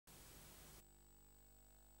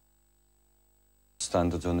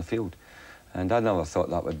standards on the field. And I never thought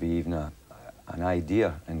that would be even an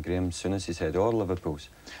idea in Graham Souness's head or Liverpool's.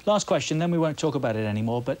 Last question, then we won't talk about it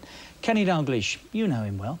anymore, but Kenny Dalglish, you know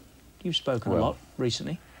him well. You've spoken a lot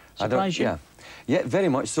recently. Surprised you? Yeah, very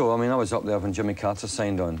much so. I mean, I was up there when Jimmy Carter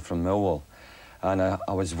signed on from Millwall, and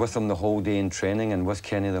I was with him the whole day in training and with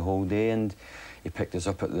Kenny the whole day, and he picked us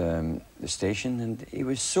up at the station, and he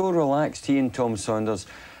was so relaxed. He and Tom Saunders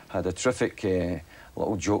had a terrific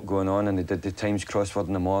little joke going on, and they did the Times crossword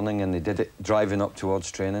in the morning, and they did it driving up towards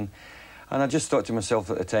training. And I just thought to myself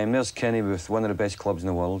at the time, there's Kenny with one of the best clubs in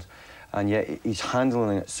the world, and yet he's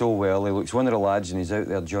handling it so well. He looks one of the lads, and he's out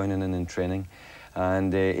there joining in training.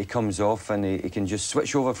 And he comes off, and he can just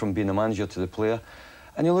switch over from being a manager to the player.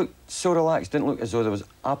 And he looked so relaxed, didn't look as though there was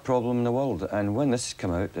a problem in the world. And when this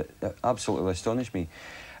came out, it absolutely astonished me.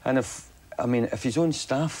 And if his own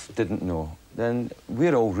staff didn't know, then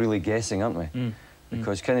we're all really guessing, aren't we?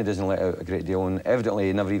 Because Kenny doesn't let out a great deal, and evidently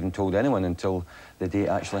he never even told anyone until the day it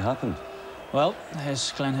actually happened. Well,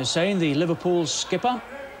 there's Glenn Hussein, the Liverpool skipper,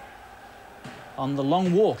 on the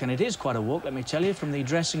long walk, and it is quite a walk, let me tell you, from the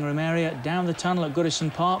dressing room area down the tunnel at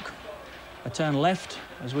Goodison Park. A turn left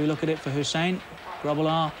as we look at it for Hussein.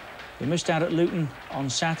 Grobbelaar, who missed out at Luton on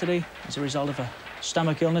Saturday as a result of a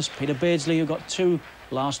stomach illness. Peter Beardsley, who got 2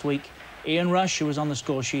 last week. Ian Rush, who was on the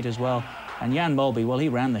score sheet as well. And Jan Molby, well, he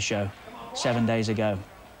ran the show 7 days ago.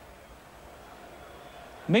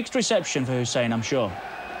 Mixed reception for Hussein, I'm sure.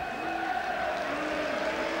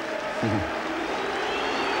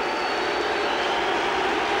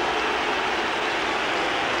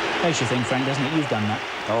 Makes you think, Frank, doesn't it? You've done that.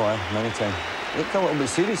 Oh, many times. Looked a little bit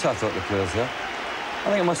serious, I thought, the players there. I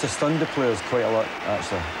think it must have stunned the players quite a lot,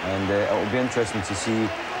 actually. And it'll be interesting to see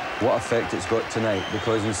what effect it's got tonight,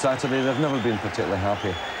 because on Saturday they've never been particularly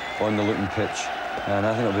happy on the Luton pitch. And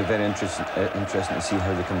I think it'll be very interesting to see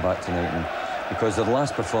how they come back tonight. And because their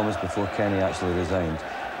last performance before Kenny actually resigned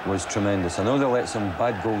was tremendous. I know they let some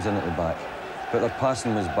bad goals in at the back, but their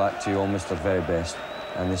passing was back to almost their very best.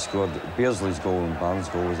 And they scored. Beardsley's goal and Barnes'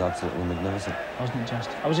 goal was absolutely magnificent. Wasn't it just?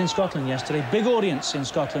 I was in Scotland yesterday. Big audience in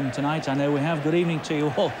Scotland tonight. I know we have. Good evening to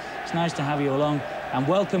you all. It's nice to have you along. And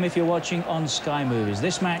welcome if you're watching on Sky Movies.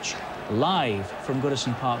 This match live from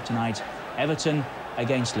Goodison Park tonight. Everton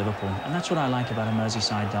against Liverpool. And that's what I like about a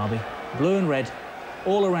Merseyside derby. Blue and red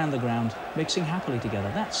all around the ground, mixing happily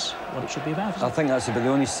together. That's what it should be about, isn't it? I think that's about the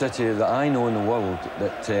only city that I know in the world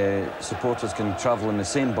that supporters can travel in the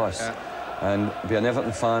same bus and be an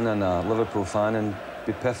Everton fan and a Liverpool fan and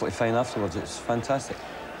be perfectly fine afterwards. It's fantastic.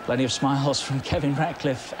 Plenty of smiles from Kevin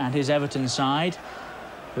Ratcliffe and his Everton side,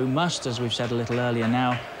 who must, as we've said a little earlier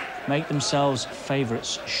now, make themselves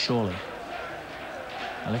favourites, surely.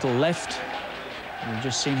 A little left. We've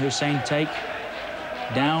just seen Hussein take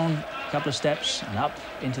down a couple of steps and up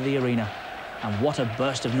into the arena. And what a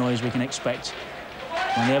burst of noise we can expect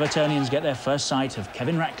when the Evertonians get their first sight of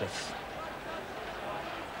Kevin Ratcliffe.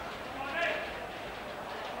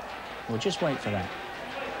 We'll just wait for that.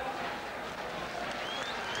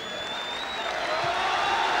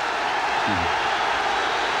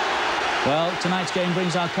 Well, tonight's game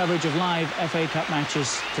brings our coverage of live FA Cup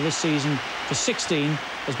matches to this season to 16.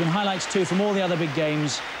 There's been highlights too from all the other big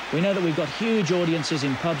games. We know that we've got huge audiences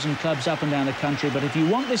in pubs and clubs up and down the country, but if you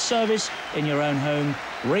want this service in your own home,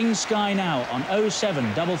 ring Sky now on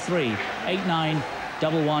 0733 89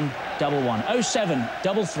 1111.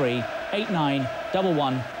 0733 89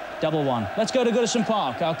 1111. Let's go to Goodison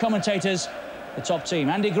Park. Our commentators, the top team,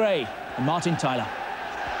 Andy Gray and Martin Tyler.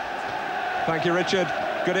 Thank you, Richard.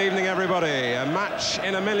 Good evening, everybody. A match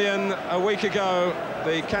in a million a week ago.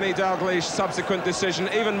 The Kenny Dalglish subsequent decision,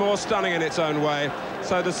 even more stunning in its own way.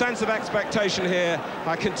 So the sense of expectation here,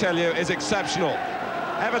 I can tell you, is exceptional.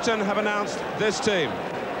 Everton have announced this team.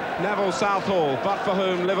 Neville Southall, but for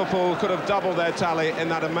whom Liverpool could have doubled their tally in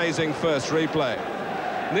that amazing first replay.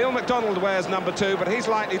 Neil MacDonald wears number 2, but he's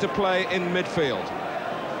likely to play in midfield.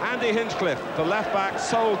 Andy Hinchcliffe, the left-back,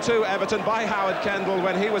 sold to Everton by Howard Kendall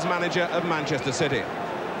when he was manager of Manchester City.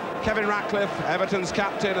 Kevin Ratcliffe, Everton's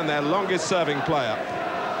captain and their longest-serving player.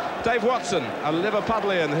 Dave Watson, a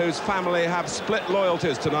Liverpudlian whose family have split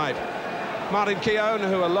loyalties tonight. Martin Keown,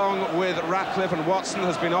 who along with Ratcliffe and Watson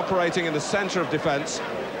has been operating in the centre of defence.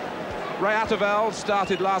 Ray Atterveld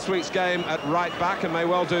started last week's game at right-back and may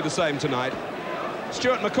well do the same tonight.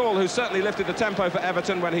 Stuart McCall, who certainly lifted the tempo for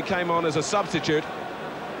Everton when he came on as a substitute.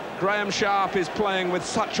 Graham Sharp is playing with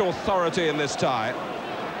such authority in this tie.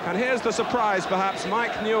 And here's the surprise, perhaps.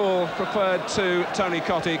 Mike Newell preferred to Tony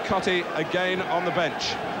Cottee. Cottee again on the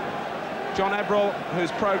bench. John Ebrell,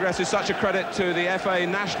 whose progress is such a credit to the FA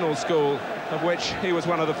National School, of which he was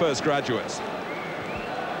one of the first graduates.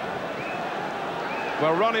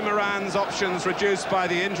 Well, Ronnie Moran's options reduced by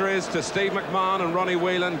the injuries to Steve McMahon and Ronnie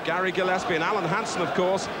Whelan, Gary Gillespie and Alan Hansen, of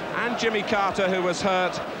course, and Jimmy Carter, who was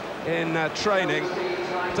hurt in training.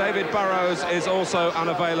 David Burrows is also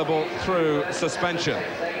unavailable through suspension.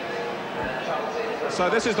 So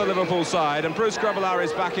this is the Liverpool side, and Bruce Grobbelaar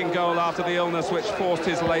is back in goal after the illness which forced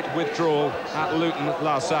his late withdrawal at Luton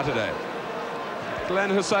last Saturday. Glenn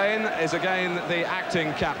Hussein is again the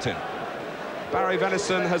acting captain. Barry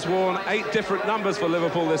Venison has worn 8 different numbers for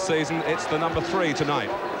Liverpool this season. It's the number 3 tonight.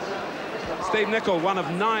 Steve Nicol, one of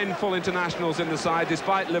 9 full internationals in the side,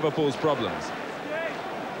 despite Liverpool's problems.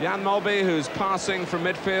 Jan Molby, who's passing from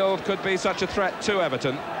midfield, could be such a threat to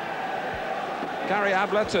Everton. Gary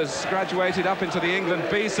Ablett has graduated up into the England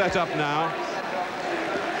B setup now.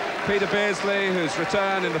 Peter Beardsley, whose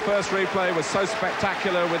return in the first replay was so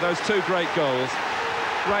spectacular with those 2 great goals.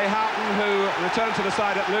 Ray Houghton, who returned to the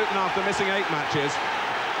side at Luton after missing 8 matches.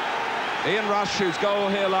 Ian Rush, whose goal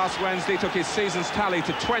here last Wednesday took his season's tally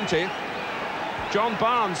to 20. John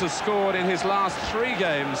Barnes has scored in his last 3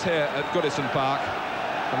 games here at Goodison Park.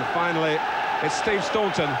 And finally, it's Steve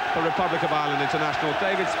Staunton, the Republic of Ireland international.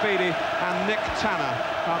 David Speedy and Nick Tanner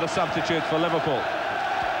are the substitutes for Liverpool.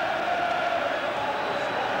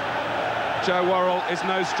 Joe Worrell is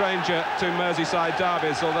no stranger to Merseyside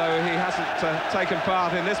derbies, although he hasn't taken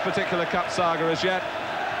part in this particular cup saga as yet.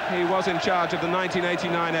 He was in charge of the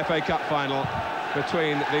 1989 FA Cup final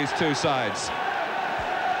between these 2 sides.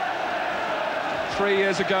 3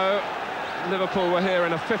 years ago, Liverpool were here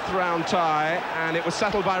in a 5th round tie, and it was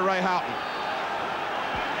settled by Ray Houghton.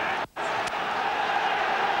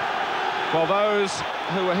 Well, those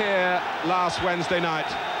who were here last Wednesday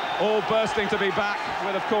night, all bursting to be back,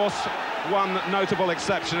 with, of course, one notable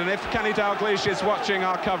exception. And if Kenny Dalglish is watching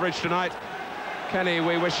our coverage tonight, Kenny,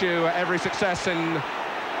 we wish you every success in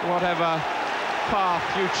whatever path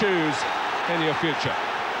you choose in your future.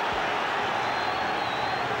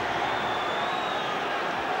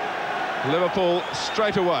 Liverpool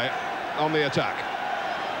straight away on the attack.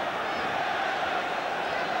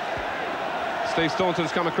 Steve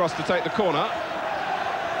Staunton's come across to take the corner.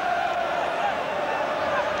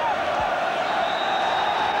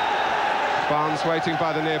 Barnes waiting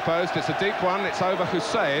by the near post. It's a deep one. It's over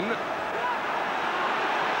Hussein.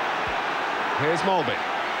 Here's Molby.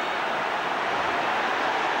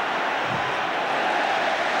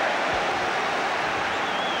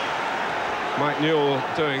 Mike Newell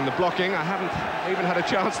doing the blocking. I haven't even had a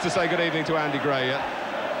chance to say good evening to Andy Gray yet.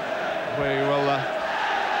 We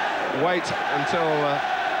will wait until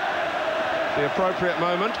the appropriate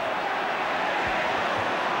moment.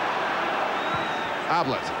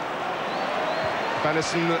 Ablett.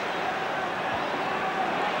 Benison.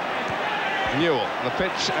 Newell. The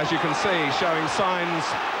pitch, as you can see, showing signs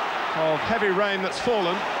of heavy rain that's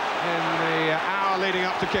fallen in the hour leading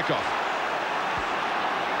up to kickoff.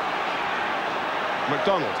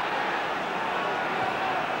 McDonald.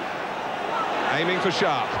 Aiming for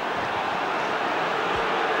Sharp.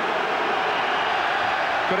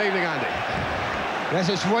 Good evening, Andy. Yes,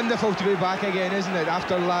 it's wonderful to be back again, isn't it,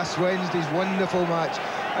 after last Wednesday's wonderful match.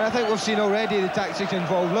 And I think we've seen already the tactics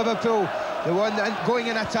involved. Liverpool, the one going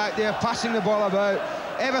in attack there, passing the ball about.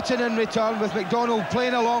 Everton in return with McDonald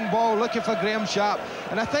playing a long ball, looking for Graham Sharp.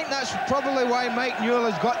 And I think that's probably why Mike Newell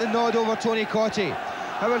has got the nod over Tony Cottee.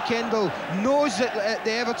 Howard Kendall knows that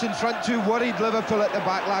the Everton front 2 worried Liverpool at the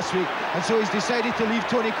back last week, and so he's decided to leave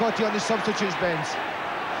Tony Cottee on the substitutes bench.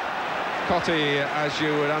 Cottee, as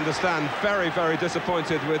you would understand, very, very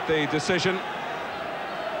disappointed with the decision.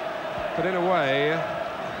 But in a way,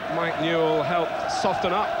 Mike Newell helped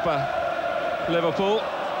soften up Liverpool,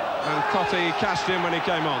 and Cottee cashed in when he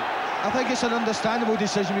came on. I think it's an understandable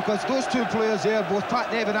decision, because those 2 players there, both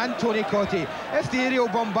Pat Nevin and Tony Cottee, if the aerial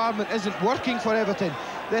bombardment isn't working for Everton,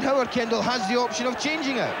 then Howard Kendall has the option of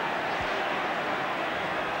changing it.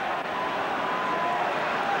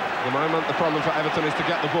 At the moment, the problem for Everton is to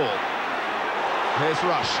get the ball. Here's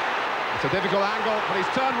Rush. It's a difficult angle, but he's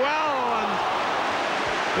turned well, and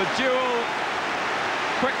the duel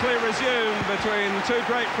quickly resumed between 2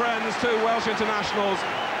 great friends, 2 Welsh internationals,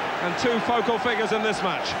 and 2 focal figures in this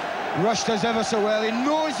match. Rush does ever so well. He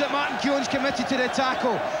knows that Martin Keown's committed to the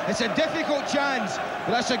tackle. It's a difficult chance,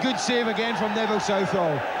 but that's a good save again from Neville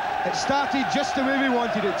Southall. It started just the way we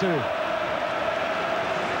wanted it to.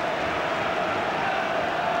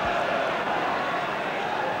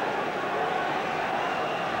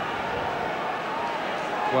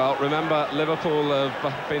 Well, remember, Liverpool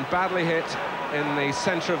have been badly hit in the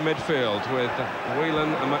centre of midfield, with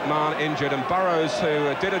Whelan and McMahon injured, and Burrows,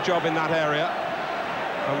 who did a job in that area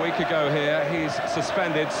a week ago here, he's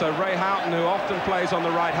suspended. So Ray Houghton, who often plays on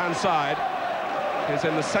the right-hand side, is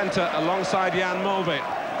in the centre alongside Jan Mulvey.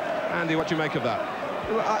 Andy, what do you make of that?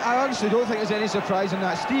 I honestly don't think there's any surprise in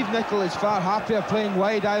that. Steve Nicol is far happier playing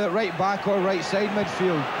wide, either right back or right side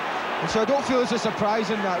midfield. And so I don't feel there's a surprise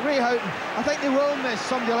in that. Ray Houghton, I think they will miss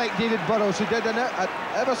somebody like David Burrows, who did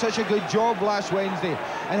ever such a good job last Wednesday,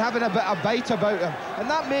 and having a bit of bite about him. And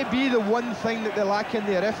that may be the one thing that they lack in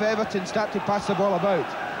there if Everton start to pass the ball about.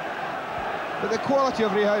 But the quality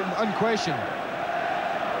of Ray Houghton, unquestioned.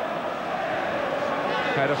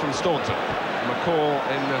 Header from Staunton. McCall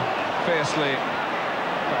in fiercely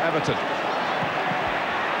for Everton.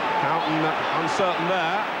 Houghton uncertain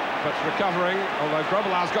there, but recovering, although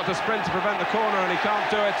Grobbelaar's got to sprint to prevent the corner and he can't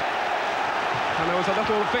do it. And there was a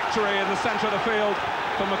little victory in the centre of the field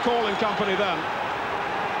for McCall and company then.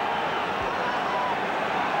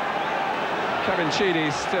 Kevin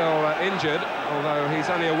Sheedy's still injured, although he's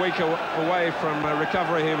only a week away from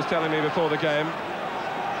recovery, he was telling me before the game.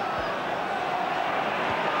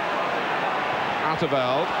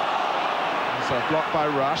 Atterveld. So blocked by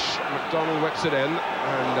Rush. McDonald whips it in,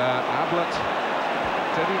 and Ablett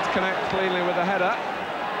didn't connect cleanly with the header.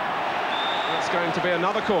 It's going to be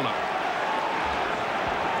another corner.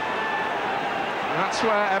 That's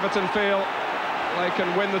where Everton feel they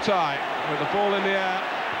can win the tie, with the ball in the air,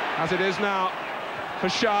 as it is now for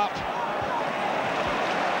Sharp.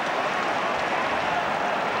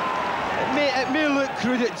 It may look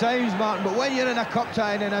crude at times, Martin, but when you're in a cup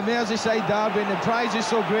tie and in a Merseyside derby and the prize is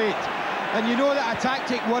so great, and you know that a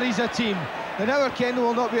tactic worries a team, then our Kendall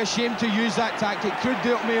will not be ashamed to use that tactic, crude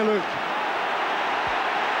though it may look.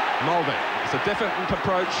 Mulvey. It's a different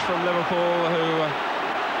approach from Liverpool, who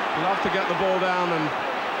love to get the ball down and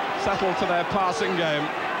settle to their passing game.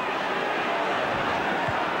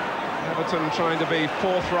 Everton trying to be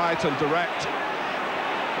forthright and direct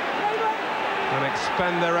and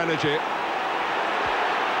expend their energy.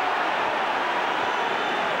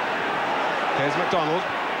 Here's McDonald.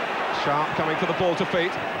 Sharp coming for the ball to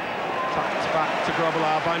feet. Tucked back to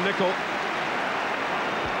Grobbelaar by Nicol.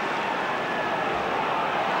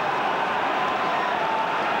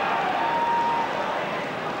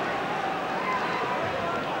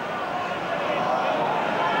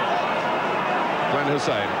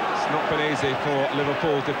 Hussein. It's not been easy for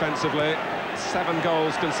Liverpool defensively. 7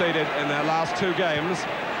 goals conceded in their last 2 games.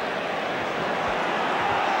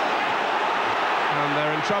 And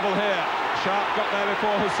they're in trouble here. Sharp got there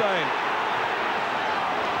before Hussein.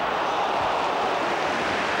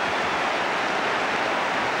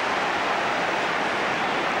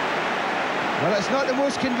 Well, it's not the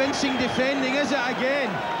most convincing defending, is it, again?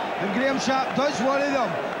 And Graham Sharp does worry them.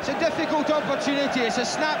 It's a difficult opportunity, it's a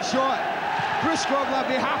snapshot. Bruce Grobbelaar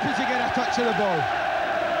be happy to get a touch of the ball.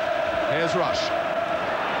 Here's Rush.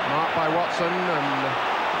 Marked by Watson, and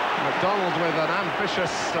McDonald with an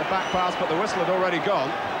ambitious back pass, but the whistle had already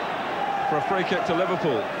gone for a free kick to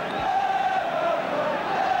Liverpool.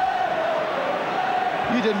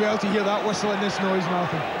 You did well to hear that whistle in this noise,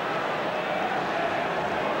 Martin.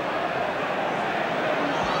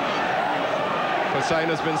 Hussein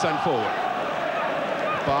has been sent forward.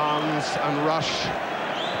 Barnes and Rush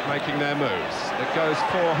making their moves. It goes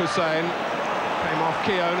for Hussein. Came off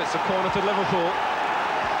Keown. It's a corner to Liverpool.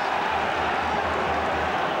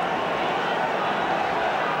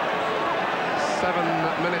 Seven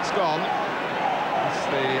minutes gone. It's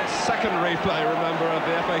the second replay, remember, of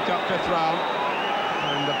the FA Cup 5th round.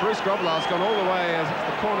 And Bruce Grobbelaar's gone all the way as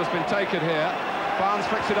the corner's been taken here. Barnes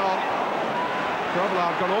flicks it on.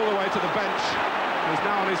 Grobbelaar gone all the way to the bench. He's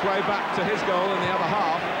now on his way back to his goal in the other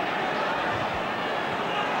half.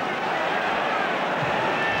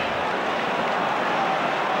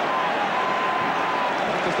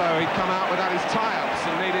 As though he'd come out without his tie-ups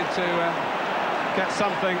and needed to get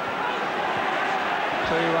something to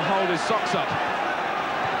hold his socks up.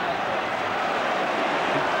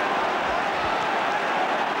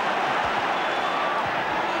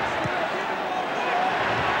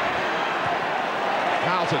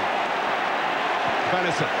 Houghton.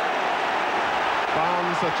 Benison.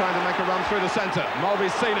 Barnes are trying to make a run through the centre.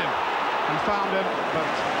 Mulvey's seen him and found him, but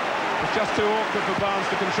it's just too awkward for Barnes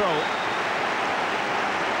to control.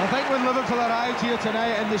 I think when Liverpool arrived here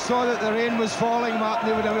tonight and they saw that the rain was falling, Martin,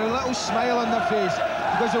 they would have a little smile on their face,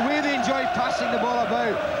 because the way they enjoy passing the ball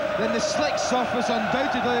about, then the slick surface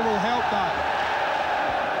undoubtedly will help that.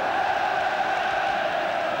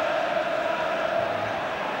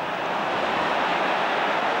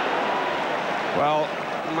 Well,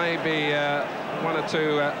 maybe 1 or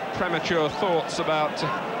 2 premature thoughts about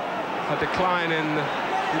a decline in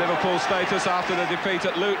Liverpool's status after the defeat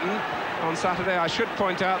at Luton on Saturday. I should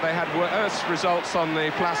point out they had worse results on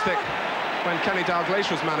the plastic when Kenny Dalglish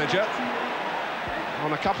was manager.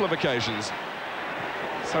 on a couple of occasions.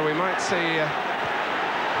 So we might see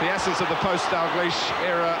the essence of the post-Dalglish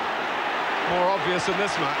era more obvious in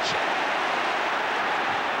this match.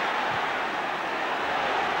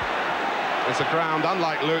 It's a ground,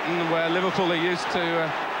 unlike Luton, where Liverpool are used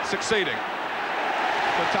to succeeding.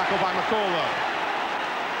 Good tackle by McCall, though.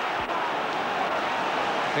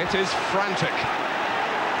 It is frantic.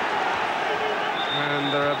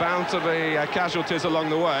 And there are bound to be casualties along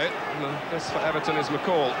the way. And this for Everton is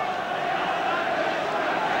McCall.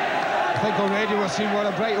 I think already we're seeing what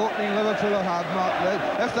a bright opening Liverpool have had, Mark.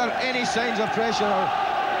 If there are any signs of pressure or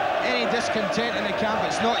any discontent in the camp,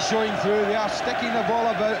 it's not showing through. They are sticking the ball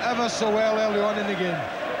about ever so well early on in the game.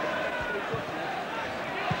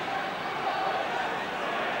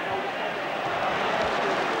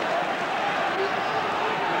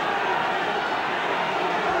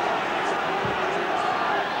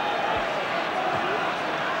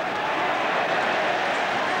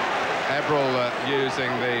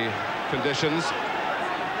 Using the conditions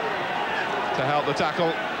to help the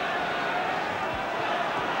tackle.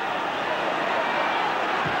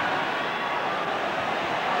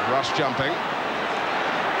 Rush jumping.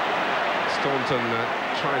 Staunton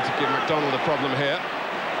trying to give McDonald a problem here.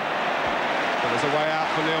 But there's a way out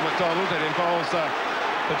for Neil McDonald. It involves the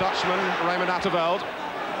Dutchman, Raymond Atterveld.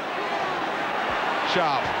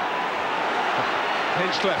 Sharp.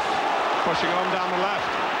 Hinchcliffe pushing on down the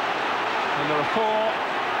left. And there are four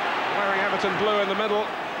wearing Everton blue in the middle.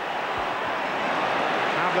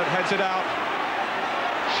 Ablett heads it out.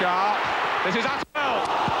 Sharp. This is Atterveld.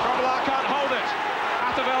 Grobbelaar can't hold it.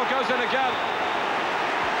 Atterveld goes in again.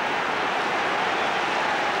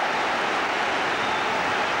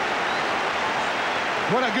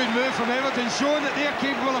 What a good move from Everton, showing that they're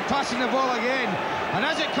capable of passing the ball again. And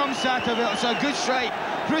as it comes to Atterveld, it's a good strike.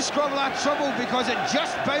 Bruce Grobbelaar troubled because it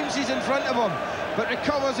just bounces in front of him, but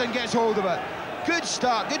recovers and gets hold of it. Good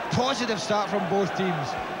start, good positive start from both teams.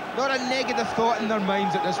 Not a negative thought in their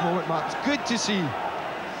minds at this moment, Mark. It's good to see.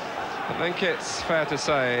 I think it's fair to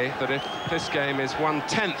say that if this game is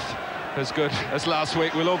 1/10 as good as last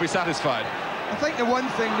week, we'll all be satisfied. I think the one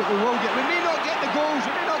thing that we will get, we may not get the goals,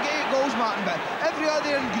 we may not get 8 goals, Martin, but every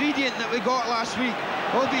other ingredient that we got last week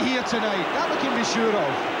will be here tonight. That we can be sure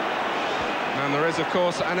of. And there is, of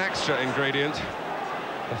course, an extra ingredient.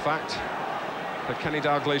 The fact that Kenny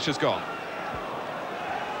Dalglish has gone.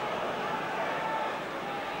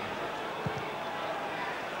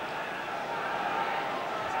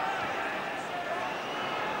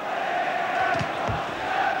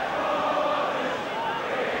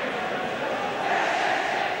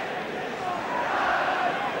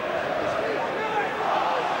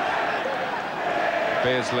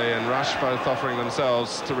 Beardsley and Rush both offering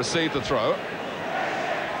themselves to receive the throw.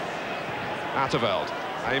 Atterveld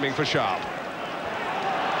aiming for Sharp.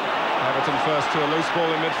 Everton first to a loose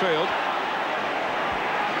ball in midfield.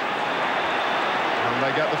 And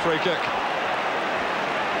they get the free kick.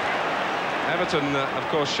 Everton, of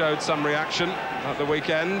course, showed some reaction at the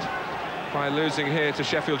weekend by losing here to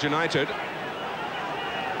Sheffield United.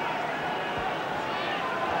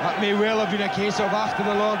 That may well have been a case of after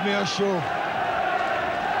the Lord Mayor show.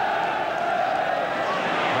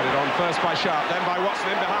 First by Sharp, then by Watson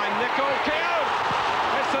in behind. Nicol, Keown!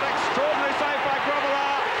 It's an extraordinary save by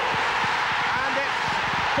Grobbelaar. And it's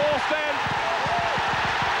forced in.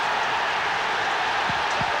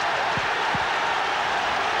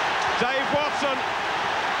 Dave Watson.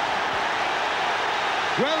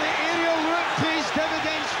 Well, the aerial route pays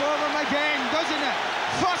dividends for them again, doesn't it?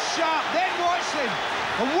 First Sharp, then Watson.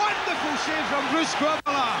 A wonderful save from Bruce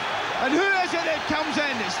Grobbelaar. And who is it that comes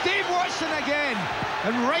in? It's Dave Watson again,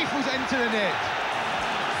 and rifles into the net.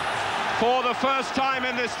 For the first time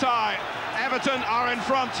in this tie, Everton are in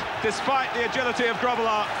front, despite the agility of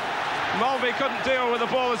Grobbelaar. Mulvey couldn't deal with the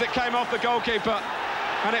ball as it came off the goalkeeper,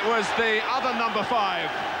 and it was the other number 5,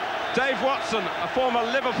 Dave Watson, a former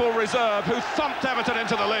Liverpool reserve, who thumped Everton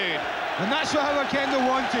into the lead. And that's what Howard Kendall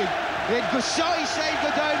wanted. They had Gosselli's side go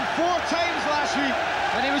down 4 times last week,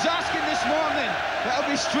 and he was asking this morning, it'll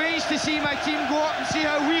be strange to see my team go up and see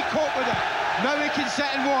how we cope with it. Now we can sit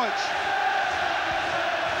and watch.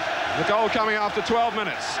 The goal coming after 12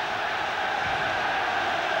 minutes.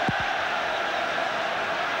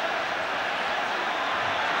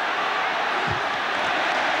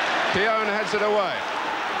 Keown heads it away.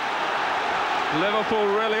 Liverpool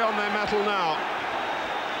really on their mettle now.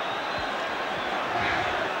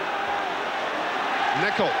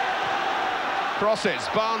 Nicol crosses,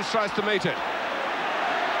 Barnes tries to meet it.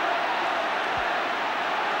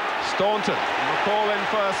 Staunton, McCall in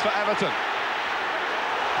first for Everton.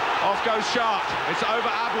 Off goes Sharp, it's over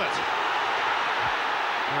Ablett.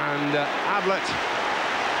 And Ablett,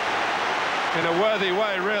 in a worthy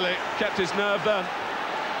way, really, kept his nerve there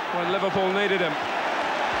when Liverpool needed him.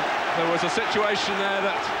 There was a situation there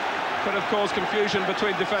that could have caused confusion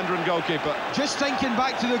between defender and goalkeeper. Just thinking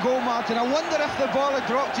back to the goal, Martin, I wonder if the ball had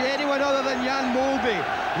dropped to anyone other than Jan Molby.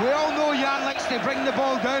 We all know Jan likes to bring the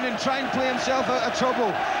ball down and try and play himself out of trouble,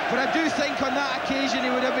 but I do think on that occasion he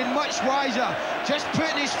would have been much wiser just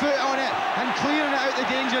putting his foot on it and clearing it out the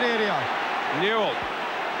danger area. Newell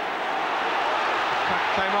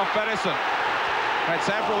came off Benison. It's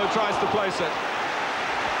Everton who tries to place it.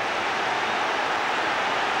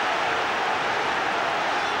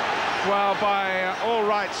 Well, by all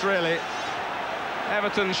rights, really,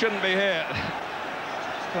 Everton shouldn't be here.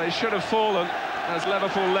 They should have fallen, as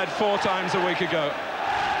Liverpool led 4 times a week ago.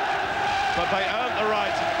 But they earned the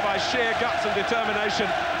right, by sheer guts and determination,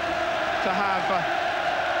 to have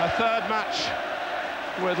a third match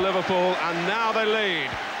with Liverpool, and now they lead.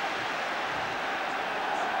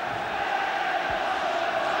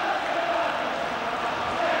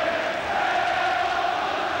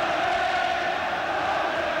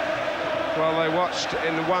 Well, they watched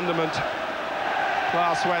in wonderment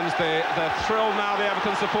last Wednesday. They're thrilled now, the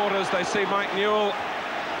Everton supporters. They see Mike Newell,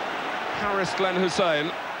 Harris Glenn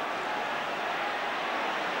Hussein.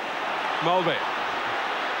 Mulvey.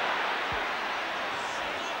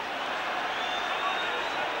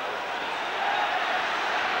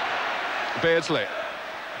 Beardsley.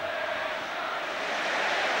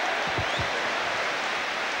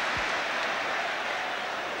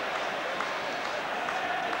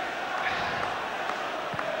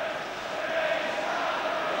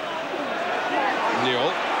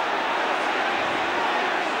 Newell.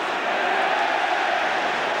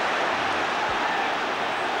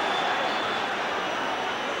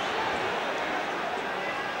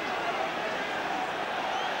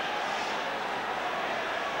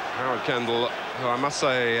 Howard Kendall, who I must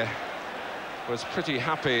say was pretty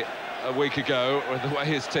happy a week ago with the way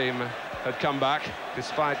his team had come back,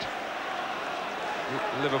 despite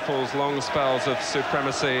Liverpool's long spells of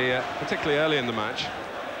supremacy, particularly early in the match.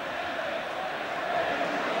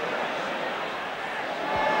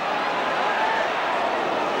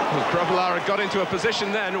 Grobbelaar had got into a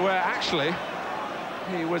position then where actually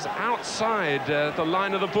he was outside the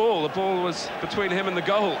line of the ball. The ball was between him and the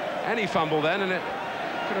goal. Any fumble then, and it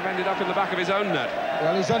could have ended up in the back of his own net.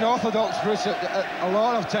 Well, he's unorthodox, Bruce, a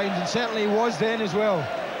lot of times, and certainly he was then as well.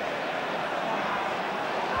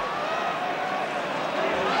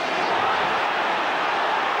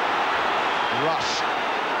 Rush.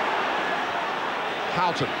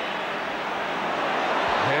 Houghton.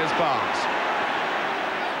 Here's Barnes.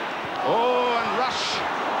 Oh, and Rush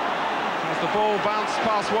as the ball bounced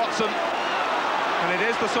past Watson, and it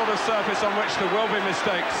is the sort of surface on which there will be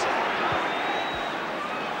mistakes.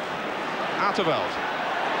 Outerveld.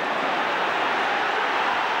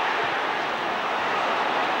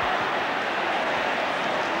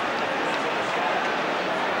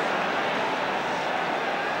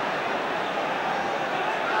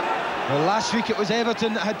 Well, last week it was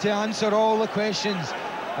Everton that had to answer all the questions,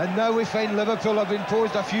 and now we find Liverpool have been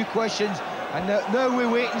posed a few questions, and now we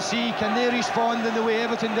wait and see, can they respond in the way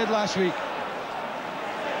Everton did last week?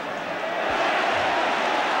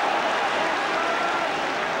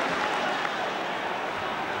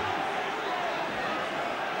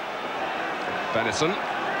 Benison.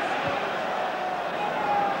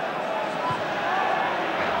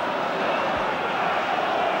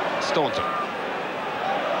 Staunton.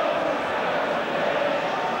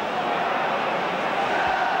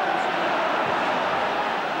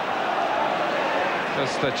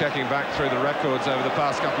 Just checking back through the records over the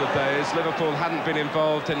past couple of days, Liverpool hadn't been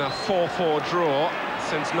involved in a 4-4 draw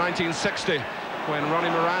since 1960, when Ronnie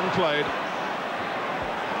Moran played.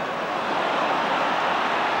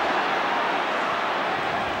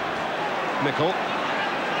 Nicol.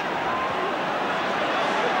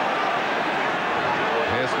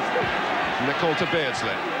 Here's Nicol to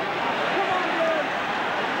Beardsley.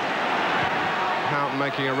 Houghton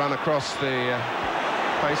making a run across the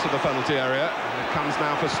face of the penalty area. It comes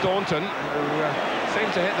now for Staunton, who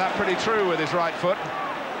seemed to hit that pretty true with his right foot.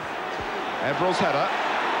 Everill's header.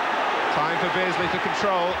 Time for Beardsley to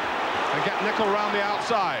control and get Nicol round the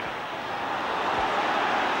outside.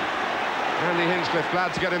 Andy Hinchcliffe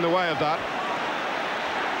glad to get in the way of that.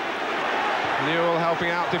 Newell helping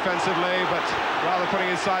out defensively, but rather putting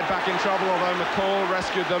his side back in trouble, although McCall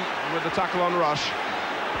rescued them with the tackle on Rush.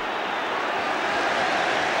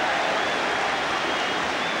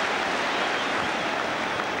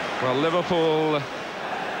 Well, Liverpool,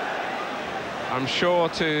 I'm sure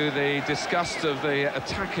to the disgust of the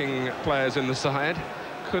attacking players in the side,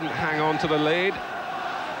 couldn't hang on to the lead.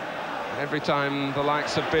 Every time the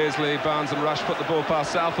likes of Beardsley, Barnes and Rush put the ball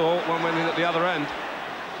past Southall, one went in at the other end.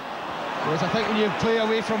 Yes, I think when you play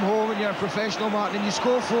away from home and you're a professional, Martin, and you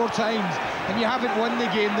score 4 times and you haven't won the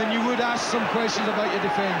game, then you would ask some questions about your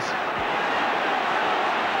defence.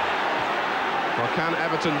 Well, can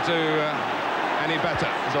Everton do any better?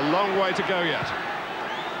 There's a long way to go yet.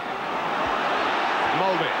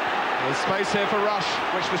 Mulvey. There's space here for Rush,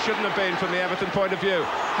 which there shouldn't have been from the Everton point of view.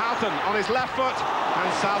 Houghton on his left foot, and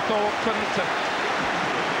Southall couldn't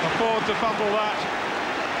afford to fumble that.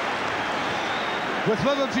 With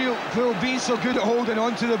Liverpool being so good at holding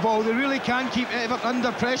on to the ball, they really can keep Everton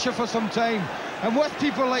under pressure for some time. And with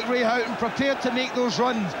people like Ray Houghton prepared to make those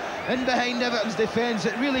runs in behind Everton's defence,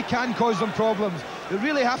 it really can cause them problems. They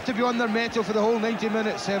really have to be on their mettle for the whole 90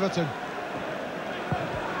 minutes, Everton.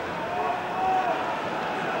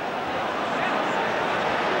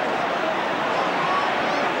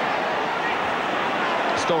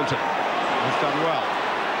 Staunton has done well.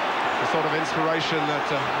 The sort of inspiration that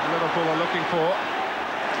Liverpool are looking for.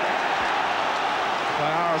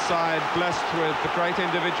 They are a side blessed with the great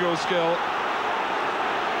individual skill,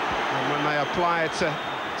 and when they apply it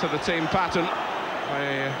to the team pattern,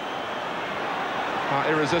 they are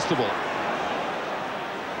irresistible.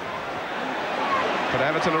 But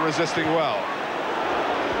Everton are resisting well,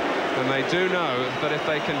 and they do know that if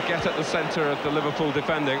they can get at the centre of the Liverpool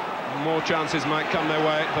defending, more chances might come their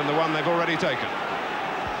way than the one they've already taken.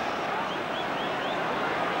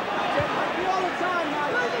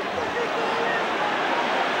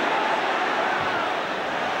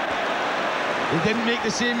 He didn't make the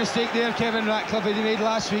same mistake there, Kevin Ratcliffe, that he made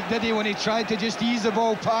last week, did he, when he tried to just ease the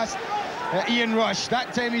ball past Ian Rush.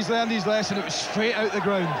 That time he's learned his lesson, it was straight out the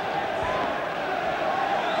ground.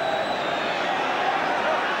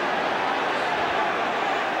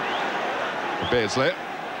 Beardsley.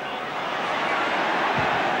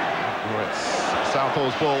 Oh, it's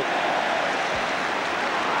Southall's ball.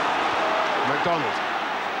 McDonald.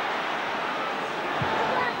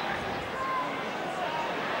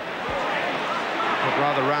 But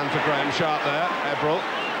rather ran for Graham Sharp there, Ebrel.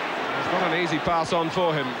 It's not an easy pass on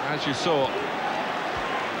for him, as you saw.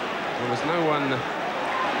 There was no one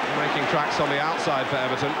making tracks on the outside for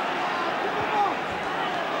Everton.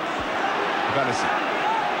 Venison.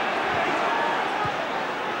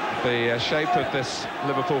 The shape of this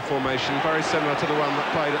Liverpool formation, very similar to the one that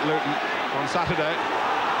played at Luton on Saturday,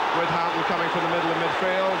 with Houghton coming from the middle of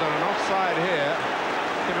midfield, and an offside here,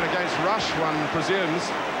 given against Rush, one presumes.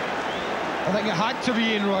 I think it had to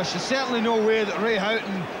be Ian Rush. There's certainly no way that Ray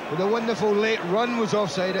Houghton, with a wonderful late run, was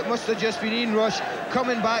offside. It must have just been Ian Rush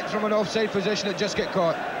coming back from an offside position that just got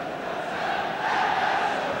caught.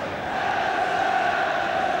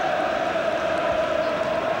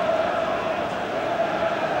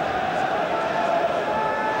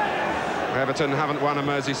 Everton haven't won a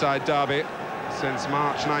Merseyside derby since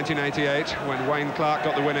March 1988, when Wayne Clark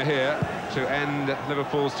got the winner here to end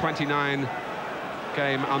Liverpool's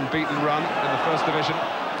 29-game unbeaten run in the First Division.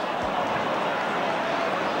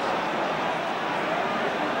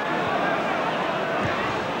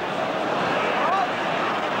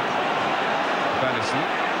 Venison.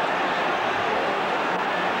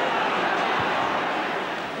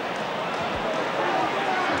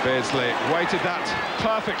 Beardsley weighted that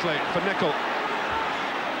perfectly for Nicol.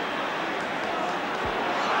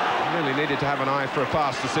 Really needed to have an eye for a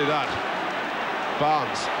pass to see that.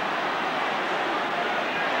 Barnes.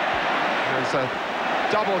 There's a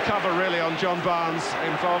double cover really on John Barnes,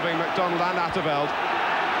 involving McDonald and Atterveld.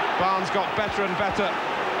 Barnes got better and better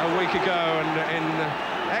a week ago, and in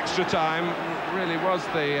extra time really was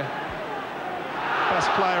the best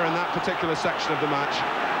player in that particular section of the match.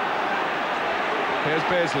 Here's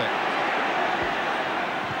Beardsley.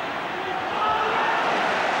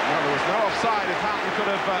 Well, there was no offside if Houghton could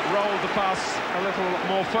have rolled the pass a little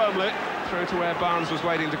more firmly through to where Barnes was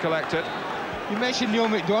waiting to collect it. You mentioned Neil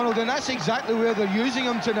McDonald, and that's exactly where they're using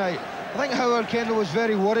him tonight. I think Howard Kendall was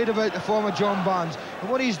very worried about the form of John Barnes, and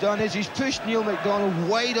what he's done is he's pushed Neil McDonald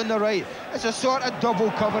wide on the right. It's a sort of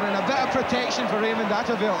double cover and a bit of protection for Raymond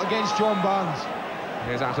Atterveld against John Barnes.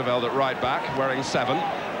 Here's Atterveld at right back, wearing 7.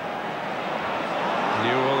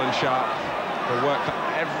 Newell and Sharp will work for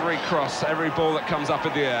every cross, every ball that comes up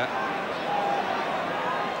in the air.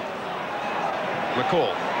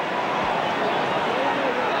 McCall.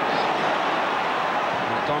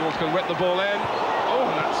 McDonald can whip the ball in. Oh,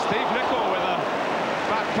 and that's Steve Nicol with a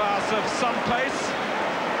back pass of some pace.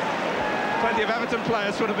 Plenty of Everton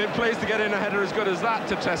players would have been pleased to get in a header as good as that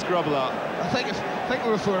to test Grobbelaar. I think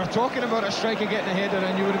if we were talking about a striker getting a header,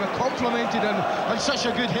 and you would have been complimented on such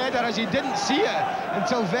a good header, as he didn't see it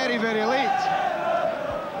until very, very late.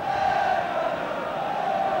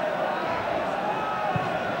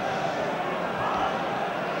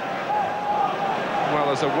 Well,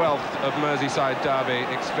 there's a wealth of Merseyside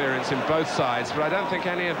derby experience in both sides, but I don't think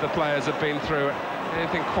any of the players have been through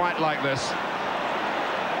anything quite like this.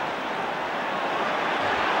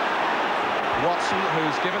 Watson,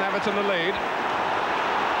 who's given Everton the lead.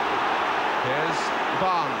 Here's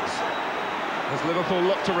Barnes, as Liverpool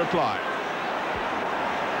look to reply.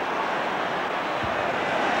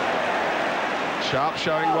 Sharp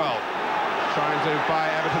showing well, trying to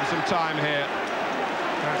buy Everton some time here.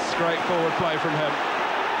 That's straightforward play from him.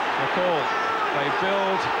 McCall, they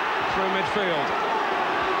build through midfield.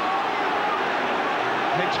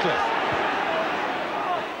 Hinchcliffe.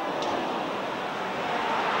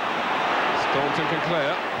 Staunton can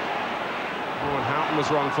clear. Oh, and Houghton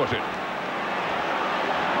was wrong-footed.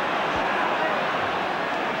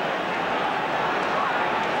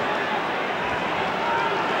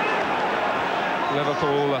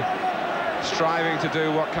 Liverpool striving to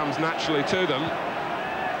do what comes naturally to them.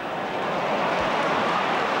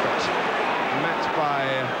 But met by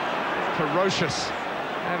ferocious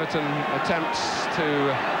Everton attempts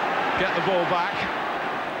to get the ball back.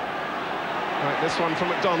 Like this one from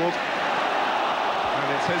McDonald.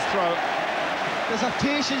 And it's his throw. There's a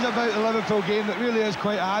patience about the Liverpool game that really is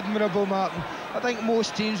quite admirable, Martin. I think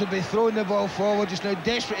most teams will be throwing the ball forward just now,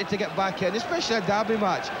 desperate to get back in, especially a derby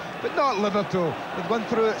match. But not Liverpool. They've gone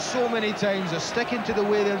through it so many times. They're sticking to the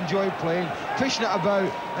way they enjoy playing, pushing it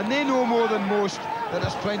about, and they know more than most that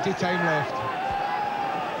there's plenty of time left.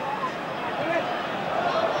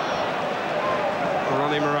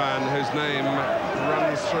 Ronnie Moran, whose name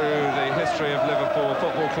runs through the history of Liverpool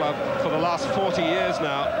Football Club for the last 40 years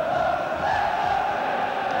now.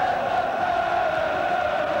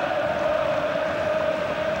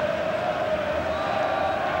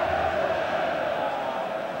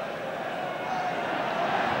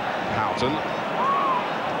 Houghton.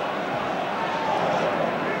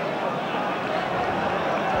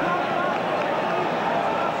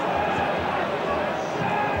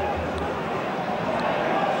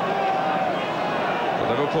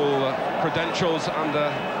 Liverpool credentials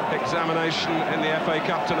under examination in the FA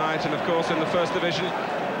Cup tonight, and of course in the First Division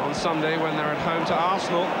on Sunday when they're at home to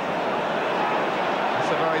Arsenal.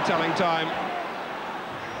 It's a very telling time.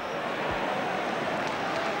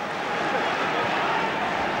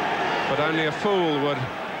 But only a fool would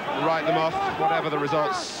write them off, whatever the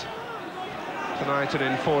results tonight and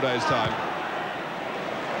in 4 days' time.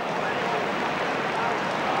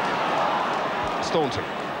 Staunton.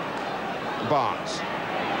 Barnes.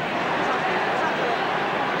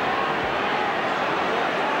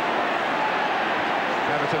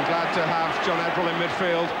 Everton glad to have John Edwell in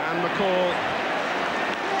midfield, and McCall.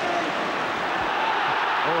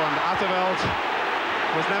 Oh, and Atterveld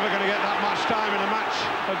was never going to get that much time in a match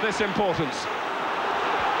of this importance.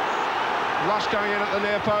 Rush going in at the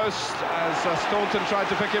near post as Staunton tried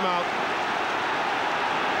to pick him out.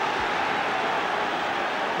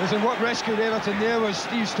 Listen, what rescued Everton there was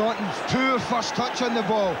Steve Staunton's poor first touch on the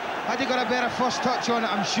ball. Had he got a better first touch on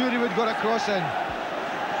it, I'm sure he would have got a cross in.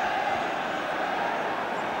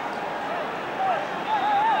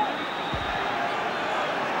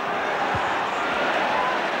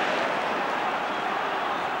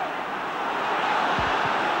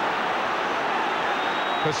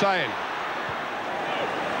 Hussein.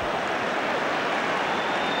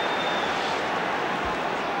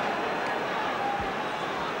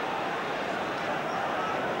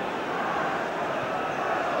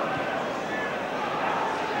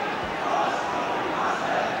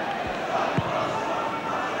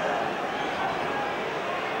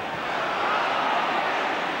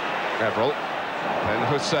 Everett, then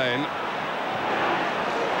Hussein.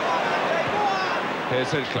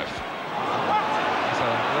 Here's Hinchcliffe.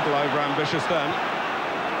 A little over-ambitious then.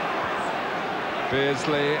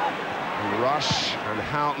 Beardsley and Rush and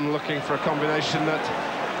Houghton looking for a combination that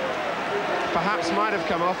perhaps might have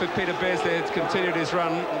come off if Peter Beardsley had continued his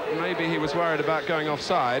run. Maybe he was worried about going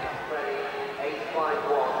offside.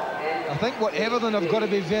 I think what Everton have got to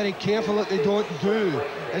be very careful that they don't do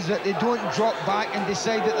is that they don't drop back and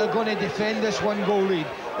decide that they're going to defend this one-goal lead.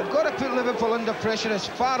 They've got to put Liverpool under pressure as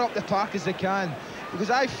far up the park as they can, because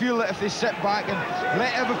I feel that if they sit back and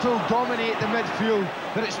let Liverpool dominate the midfield,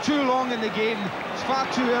 that it's too long in the game. It's far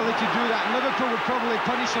too early to do that, and Liverpool would probably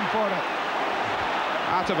punish them for it.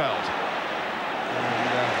 Atterveld.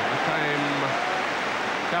 And became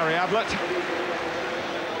Gary Ablett.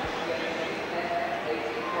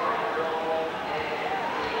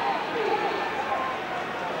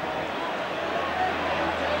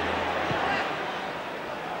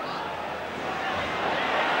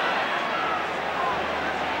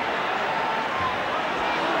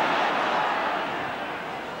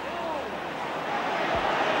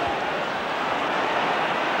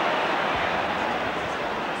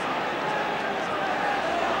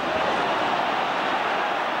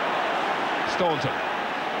 Staunton.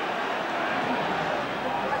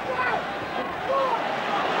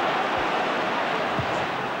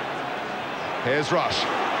 Here's Rush.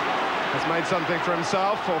 Has made something for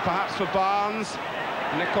himself, or perhaps for Barnes.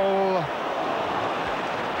 Nicol.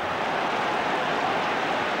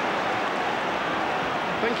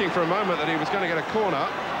 Thinking for a moment that he was going to get a corner,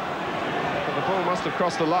 but the ball must have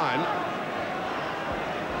crossed the line.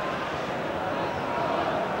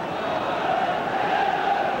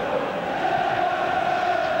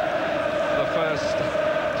 The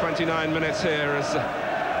first 29 minutes here has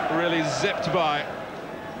really zipped by.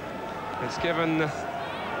 It's given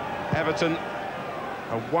Everton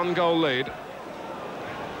a one-goal lead.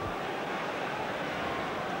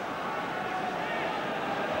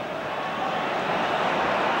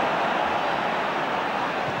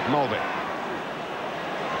 Mulvey.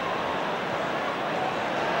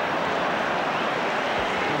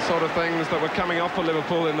 The sort of things that were coming off for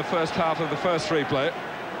Liverpool in the first half of the first replay.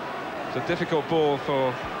 It's a difficult ball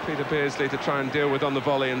for Peter Beardsley to try and deal with on the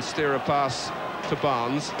volley and steer a pass to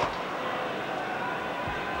Barnes.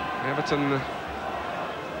 Everton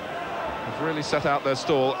have really set out their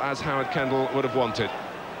stall as Howard Kendall would have wanted.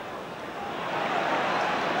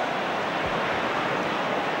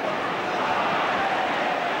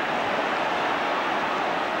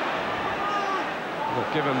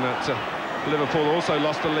 But given that Liverpool also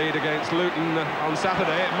lost the lead against Luton on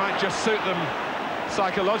Saturday, it might just suit them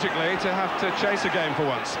psychologically to have to chase a game for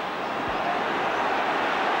once.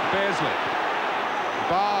 Beardsley.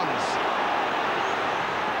 Barnes.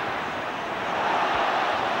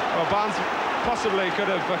 Well, Barnes possibly could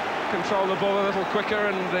have controlled the ball a little quicker,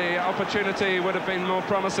 and the opportunity would have been more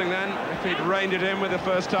promising then if he'd reined it in with the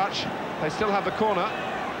first touch. They still have the corner.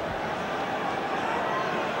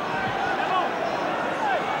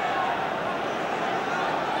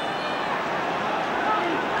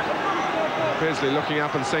 Beardsley looking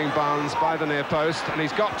up and seeing Barnes by the near post, and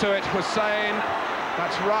he's got to it. Hussein,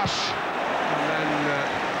 that's Rush, and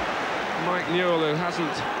then Mike Newell, who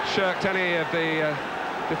hasn't shirked any of the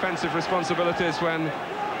defensive responsibilities when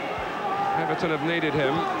Everton have needed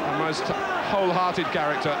him. A most wholehearted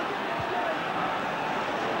character.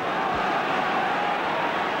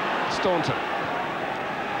 Staunton.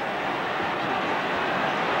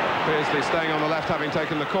 Beardsley staying on the left, having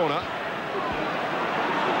taken the corner.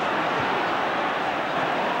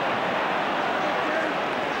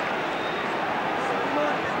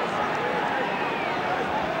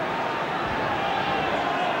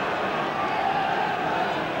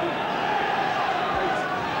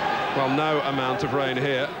 Well, no amount of rain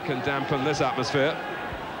here can dampen this atmosphere,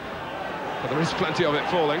 but there is plenty of it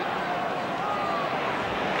falling.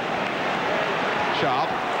 Sharp,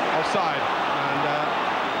 offside, and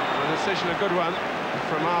the decision a good one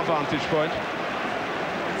from our vantage point.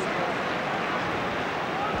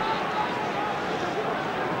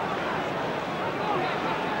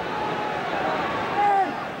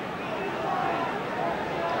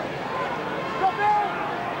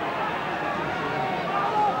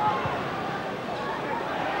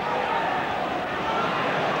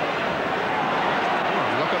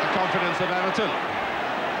 Of Everton,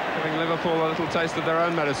 giving Liverpool a little taste of their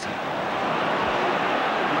own medicine.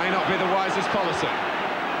 May not be the wisest policy.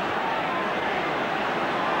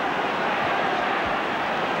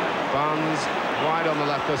 Barnes wide on the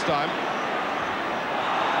left this time.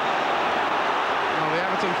 Well, the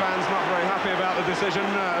Everton fans not very happy about the decision,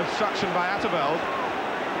 obstruction by Atterveld.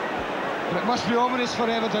 It must be ominous for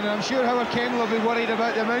Everton, and I'm sure Howard Kendall will be worried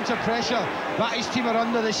about the amount of pressure that his team are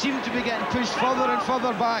under. They seem to be getting pushed further and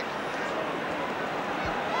further back.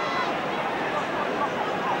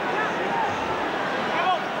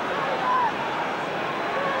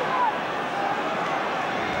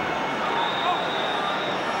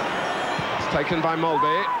 Taken by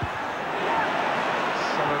Mulvey,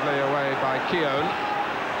 solidly away by Keown.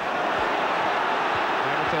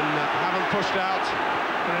 Everton haven't pushed out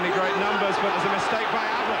in any great numbers, but there's a mistake by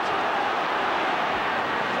Ablett.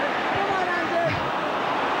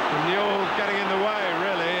 Newell getting in the way,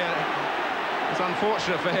 really. It's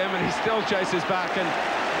unfortunate for him, and he still chases back, and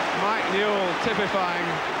Mike Newell typifying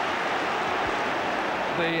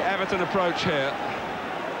the Everton approach here.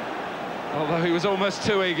 although he was almost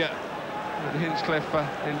too eager. And Hinchcliffe,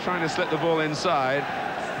 in trying to slip the ball inside,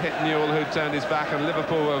 hit Newell, who turned his back, and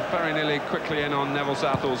Liverpool were very nearly quickly in on Neville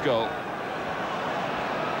Southall's goal.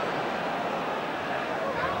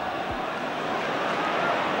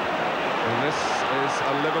 And this is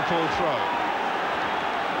a Liverpool throw.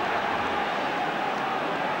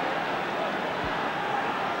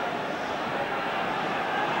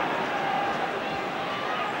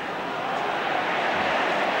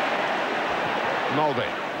 Mulby.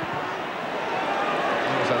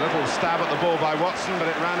 There was a little stab at the ball by Watson, but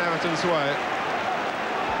it ran Everton's way.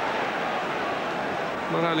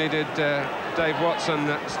 Not only did Dave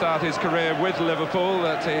Watson start his career with Liverpool,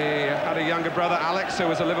 that he had a younger brother, Alex, who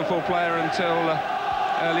was a Liverpool player until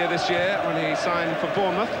earlier this year when he signed for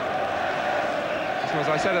Bournemouth. So, as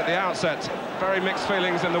I said at the outset, very mixed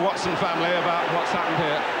feelings in the Watson family about what's happened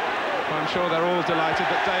here. I'm sure they're all delighted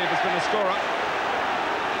that Dave has been a scorer.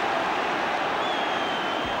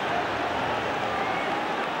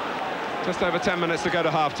 Just over 10 minutes to go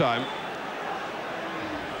to half-time.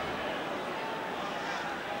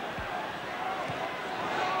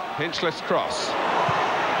 Hinchcliffe's cross.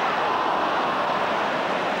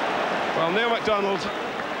 Well, Neil MacDonald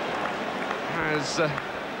has a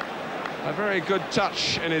very good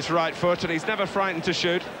touch in his right foot, and he's never frightened to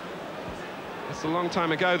shoot. It's a long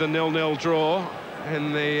time ago, the 0-0 draw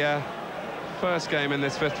in the first game in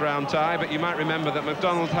this fifth-round tie, but you might remember that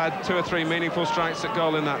MacDonald had 2 or 3 meaningful strikes at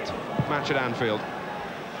goal in that match at Anfield.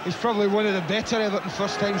 He's probably one of the better Everton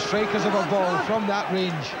first-time strikers of a ball from that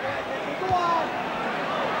range.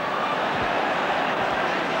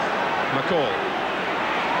 McCall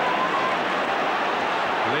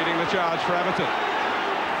leading the charge for Everton.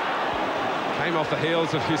 Came off the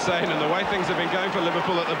heels of Hussein, and the way things have been going for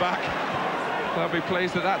Liverpool at the back, they'll be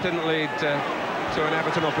pleased that that didn't lead to an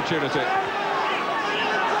Everton opportunity.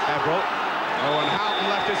 Ebrel. Oh, and Houghton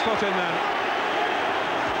left his foot in then.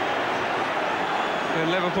 In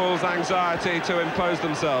Liverpool's anxiety to impose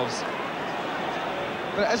themselves.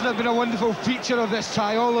 But hasn't it been a wonderful feature of this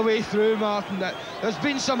tie all the way through, Martin, that there's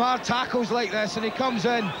been some hard tackles like this and he comes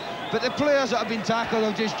in, but the players that have been tackled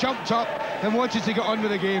have just jumped up and wanted to get on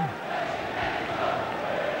with the game.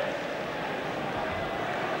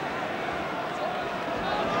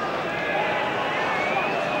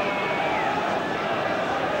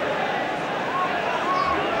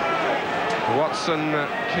 Watson,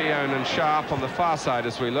 Keown and Sharp on the far side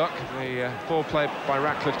as we look. The ball played by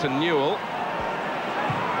Ratcliffe to Newell.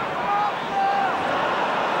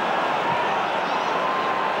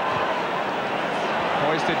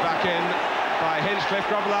 Hoisted back in by Hinchcliffe.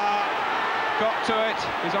 Grobbelaar got to it.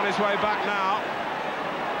 He's on his way back now.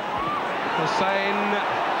 Hussein,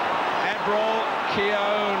 Ebrel,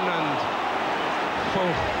 Keown, and...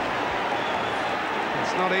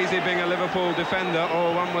 It's not easy being a Liverpool defender,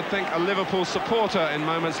 or one would think a Liverpool supporter in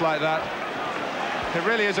moments like that. It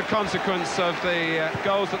really is a consequence of the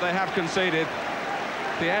goals that they have conceded.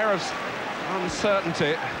 The air of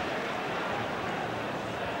uncertainty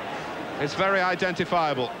is very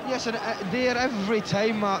identifiable. Yes, and there every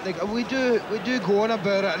time, Mark, we do go on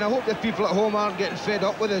about it, and I hope the people at home aren't getting fed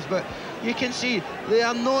up with us, but you can see they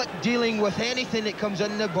are not dealing with anything that comes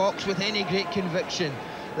in the box with any great conviction.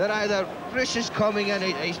 They're either Bruce is coming in,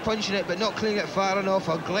 he's punching it but not cleaning it far enough,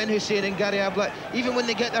 or Glenn Hussein and Gary Ablett, even when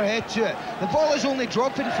they get their head to it, the ball is only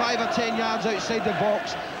dropping 5 or 10 yards outside the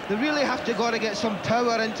box. They really have to got to get some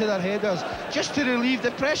power into their headers just to relieve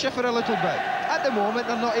the pressure for a little bit. At the moment,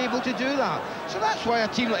 they're not able to do that. So that's why a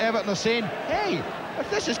team like Everton are saying, hey, if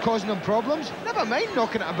this is causing them problems, never mind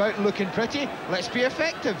knocking it about and looking pretty, let's be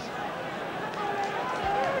effective.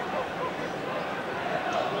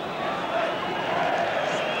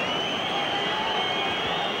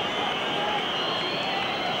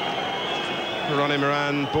 Ronnie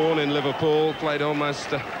Moran, born in Liverpool, played almost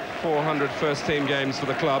 400 first-team games for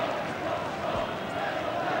the club.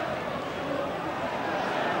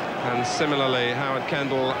 And similarly, Howard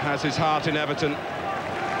Kendall has his heart in Everton.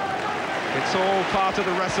 It's all part of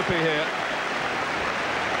the recipe here.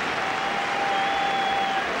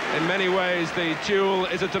 In many ways, the duel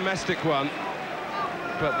is a domestic one,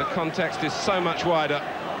 but the context is so much wider.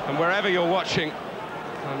 And wherever you're watching,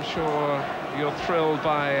 I'm sure you're thrilled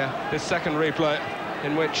by this second replay,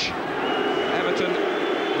 in which Everton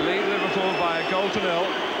lead Liverpool by a goal to 0,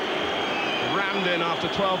 rammed in after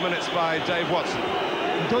 12 minutes by Dave Watson.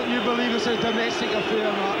 Don't you believe it's a domestic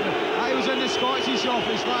affair, Martin? I was in the Scottish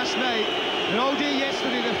office last night, and all day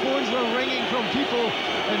yesterday the phones were ringing from people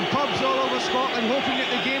in pubs all over Scotland hoping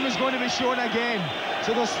that the game was going to be shown again.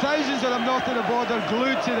 So there's thousands of them north of the border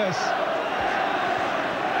glued to this.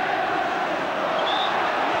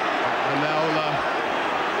 And And they'll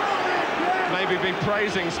maybe be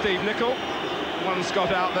praising Steve Nicol. One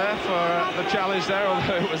Scot out there for the challenge there,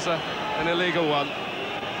 although it was an illegal one.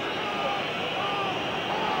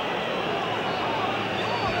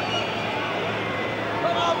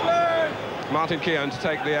 Martin Keown to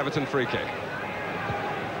take the Everton free kick.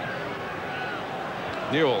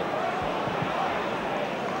 Newell.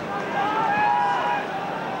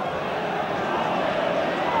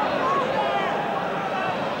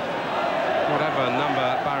 Whatever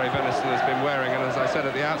number Barry Venison has been wearing, and as I said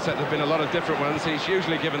at the outset, there have been a lot of different ones, he's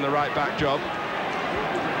usually given the right back job.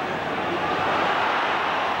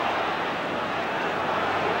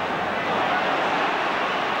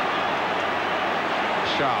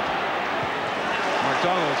 Sharp.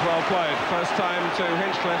 McDonald's, well played. First time to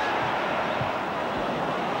Hinchcliffe.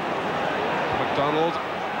 McDonald.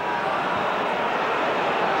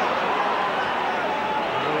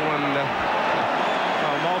 Oh, and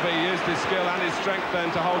well, Mulvey used his skill and his strength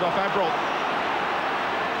then to hold off Ebrel.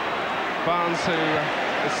 Barnes, who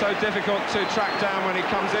is so difficult to track down when he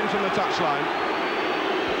comes in from the touchline.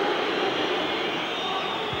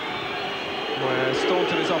 Where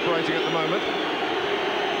Staunton is operating at the moment.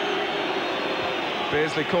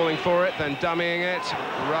 Beardsley calling for it, then dummying it.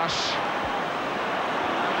 Rush.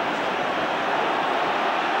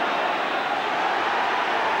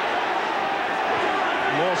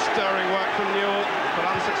 More stirring work from Newell, but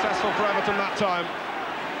unsuccessful for Everton that time.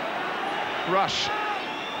 Rush.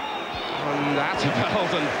 And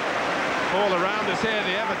Atterveld, and all around us here,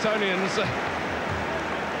 the Evertonians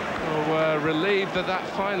were relieved that that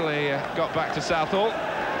finally got back to Southall.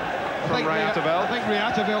 From Ray Atterveld. I think Ray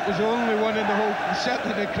Atterveld was the only one in the whole,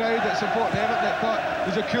 certainly the crowd that supported Everton, that thought he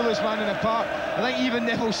was the coolest man in the park. I think even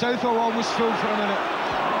Neville Southall almost fooled for a minute.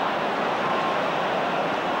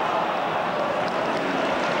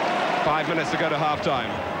 Five minutes to go to half-time.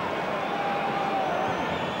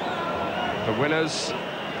 The winners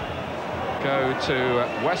go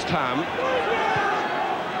to West Ham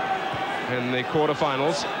in the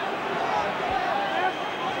quarter-finals.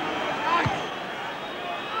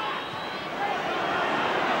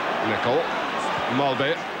 Nicol,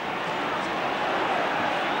 Mulvey.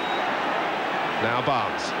 Now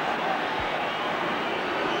Barnes.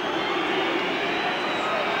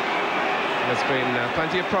 There's been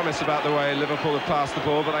plenty of promise about the way Liverpool have passed the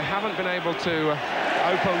ball, but they haven't been able to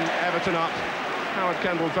open Everton up. Howard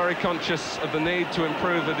Kendall very conscious of the need to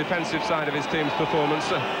improve the defensive side of his team's performance.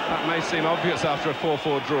 That may seem obvious after a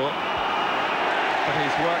 4-4 draw, but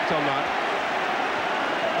he's worked on that.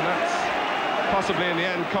 And that's possibly in the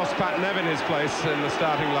end cost Pat Nevin his place in the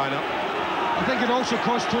starting lineup. I think it also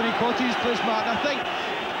cost Tony Cottee his place, Martin. I think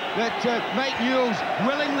that Mike Newell's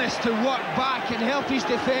willingness to work back and help his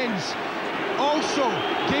defence also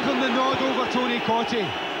gave him the nod over Tony Cottee.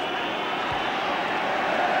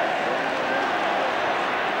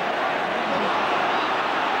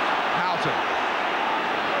 Houghton.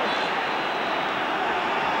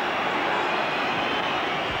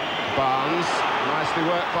 Barnes. Nicely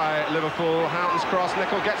worked by Liverpool. Houghton's cross.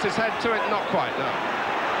 Nicol gets his head to it. Not quite, no.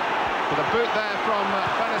 But a boot there from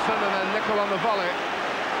Venison, and then Nicol on the volley.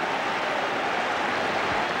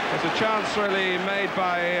 There's a chance really made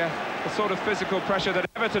by the sort of physical pressure that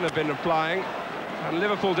Everton have been applying, and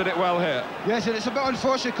Liverpool did it well here. Yes, and it's a bit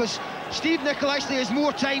unfortunate because Steve Nicol actually has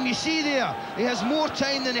more time. You see there, he has more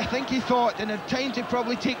time than I think he thought, and had time to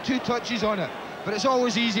probably take 2 touches on it. But it's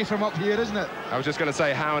always easy from up here, isn't it? I was just going to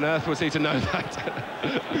say, how on earth was he to know that?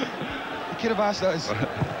 He could have asked us.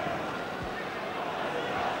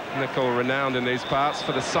 Nicol renowned in these parts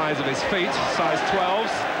for the size of his feet, size 12s,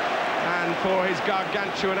 and for his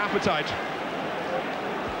gargantuan appetite.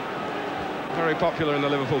 Very popular in the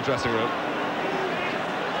Liverpool dressing room.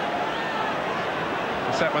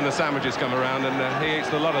 Except when the sandwiches come around, and he eats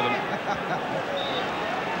a lot of them.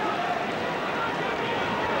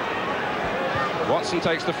 Watson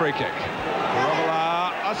takes the free kick.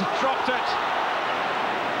 Robillard has dropped it.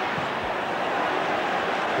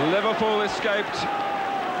 Liverpool escaped.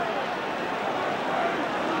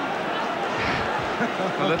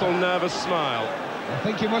 A little nervous smile. I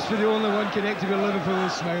think he must be the only one connected with Liverpool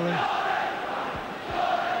who's smiling.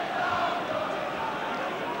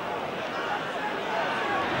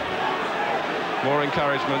 More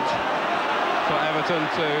encouragement for Everton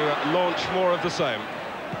to launch more of the same.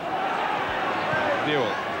 Newell.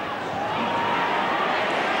 Oh,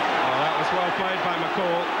 that was well played by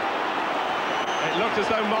McCall. It looked as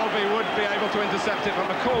though Mulvey would be able to intercept it, but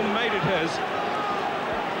McCall made it his.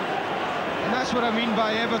 And that's what I mean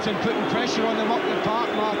by Everton putting pressure on them up the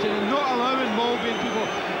park, Martin, and not allowing Mulvey and people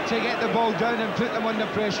to get the ball down and put them under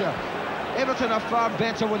pressure. Everton are far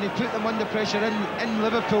better when they put them under pressure in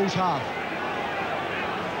Liverpool's half.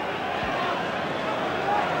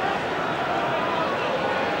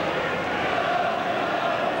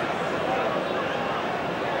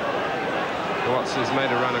 Watts has made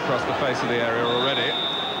a run across the face of the area already.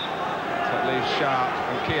 So it leaves Sharp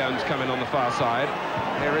and Keown's coming on the far side.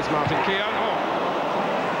 Here is Martin Keown. Oh,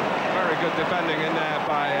 very good defending in there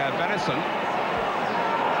by Benison.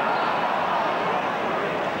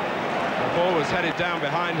 The ball was headed down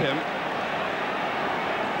behind him.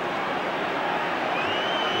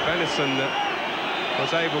 Benison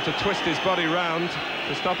was able to twist his body round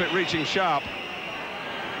to stop it reaching Sharp.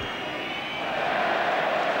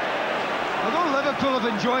 Although Liverpool have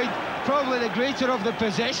enjoyed probably the greater of the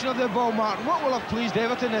possession of the ball, Martin, what will have pleased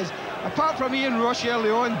Everton is, apart from Ian Rush early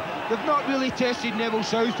on, they've not really tested Neville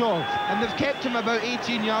Southall, and they've kept him about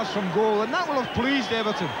 18 yards from goal, and that will have pleased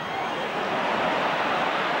Everton.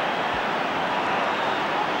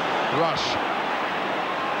 Rush.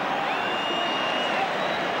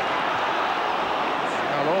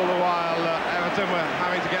 Well, all the while, Everton were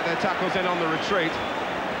having to get their tackles in on the retreat,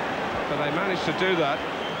 but they managed to do that.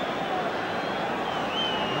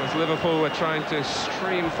 As Liverpool were trying to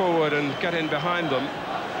stream forward and get in behind them.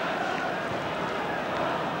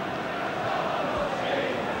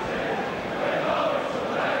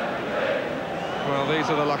 Well, these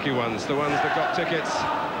are the lucky ones, the ones that got tickets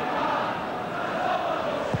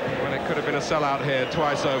when it could have been a sellout here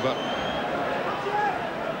twice over.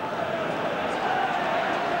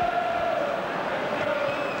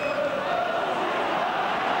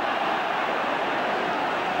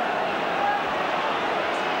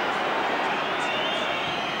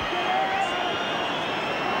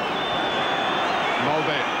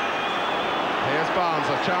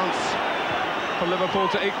 Chance for Liverpool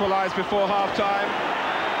to equalise before half-time.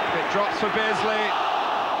 It drops for Beardsley.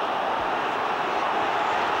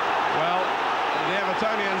 Well, the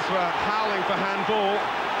Evertonians were howling for handball.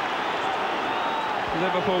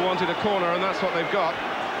 Liverpool wanted a corner, and that's what they've got.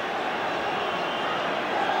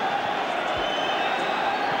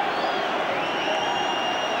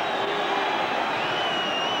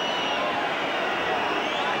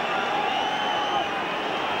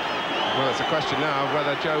 Well, it's a question now of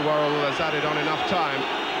whether Joe Worrell has added on enough time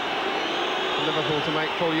for Liverpool to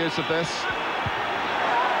make full use of this.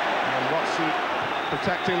 And Watson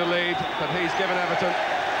protecting the lead that he's given Everton.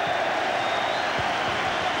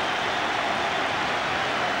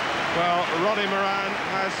 Well, Roddy Moran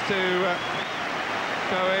has to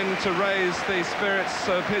go in to raise the spirits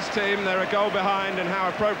of his team. They're a goal behind, and how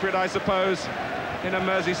appropriate, I suppose, in a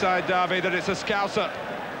Merseyside derby that it's a Scouser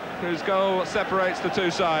whose goal separates the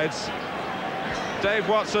two sides. Dave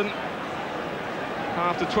Watson,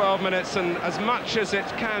 after 12 minutes, and as much as it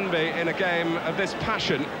can be in a game of this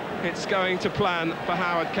passion, it's going to plan for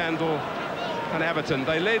Howard Kendall and Everton.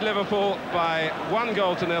 They lead Liverpool by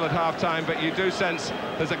 1-0 at half-time, but you do sense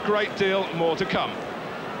there's a great deal more to come.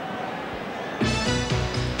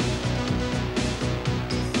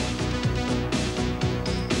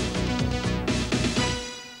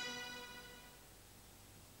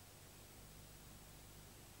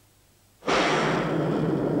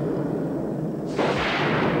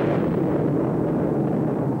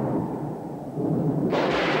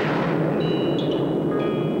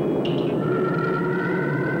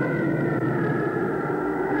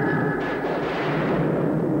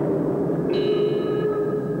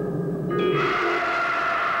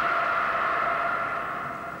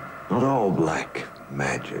 Not all black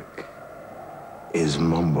magic is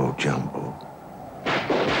mumbo-jumbo.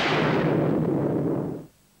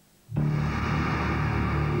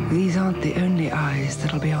 These aren't the only eyes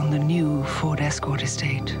that'll be on the new Ford Escort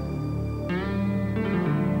estate.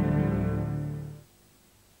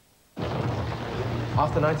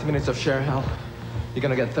 After 90 minutes of sheer hell, you're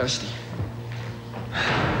gonna get thirsty.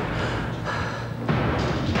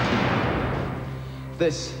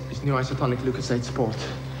 This is new isotonic Lucasade Sport.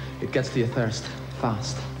 It gets to your thirst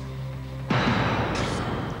fast.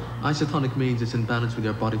 Isotonic means it's in balance with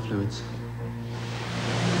your body fluids.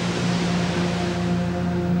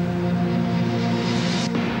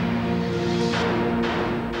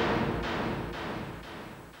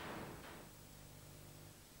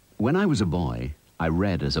 When I was a boy, I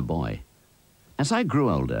read as a boy. As I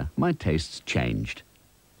grew older, my tastes changed.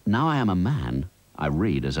 Now I am a man, I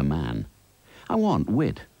read as a man. I want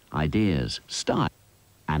wit, ideas, style,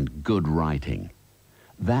 and good writing.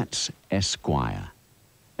 That's Esquire.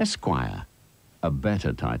 Esquire, a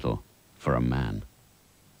better title for a man.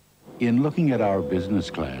 In looking at our business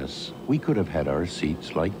class, we could have had our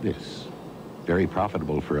seats like this. Very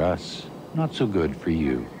profitable for us, not so good for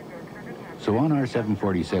you. So on our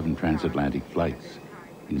 747 transatlantic flights,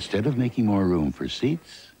 instead of making more room for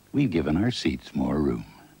seats, we've given our seats more room.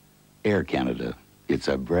 Air Canada, it's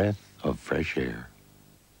a breath of fresh air.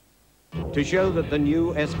 To show that the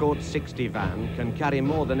new Escort 60 van can carry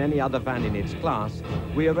more than any other van in its class,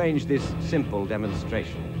 we arranged this simple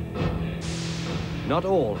demonstration. Not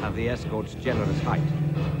all have the Escort's generous height.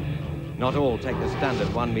 Not all take the standard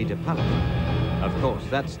 1-meter pallet. Of course,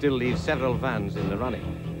 that still leaves several vans in the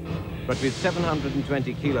running. But with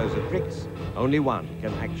 720 kilos of bricks, only one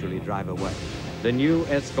can actually drive away. The new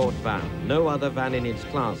Escort van. No other van in its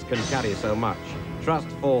class can carry so much. Trust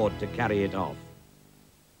Ford to carry it off.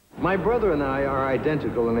 My brother and I are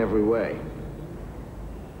identical in every way.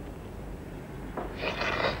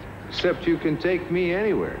 Except you can take me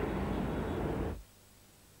anywhere.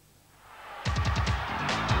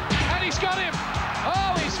 And he's got him!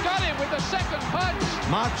 Oh, he's got him with the second punch!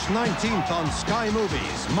 March 19th on Sky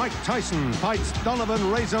Movies, Mike Tyson fights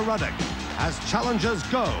Donovan Razor Ruddock. As challengers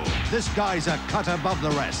go, this guy's a cut above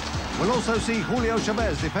the rest. We'll also see Julio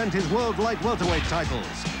Chavez defend his world light welterweight titles.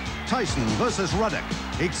 Tyson versus Ruddock,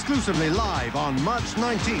 exclusively live on March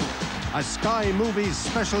 19th. A Sky Movies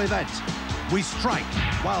special event. We strike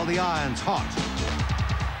while the iron's hot.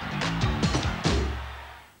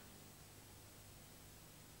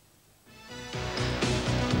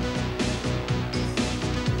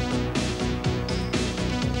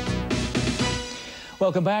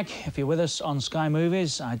 Welcome back. If you're with us on Sky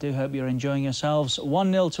Movies, I do hope you're enjoying yourselves.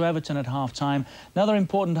 1-0 to Everton at half-time. Another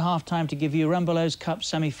important half-time to give you Rumbelows Cup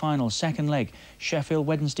semi-final, second leg. Sheffield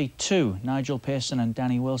Wednesday 2, Nigel Pearson and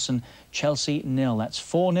Danny Wilson. Chelsea 0. That's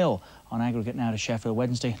 4-0 on aggregate now to Sheffield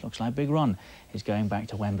Wednesday. Looks like Big Ron is going back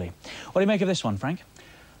to Wembley. What do you make of this one, Frank?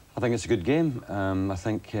 I think it's a good game. I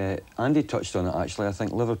think Andy touched on it, actually. I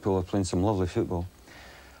think Liverpool are playing some lovely football.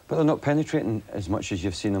 But they're not penetrating as much as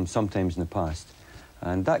you've seen them sometimes in the past.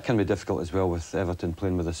 And that can be difficult as well with Everton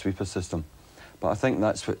playing with a sweeper system. But I think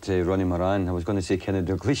that's what Ronnie Moran, I was going to say Kenny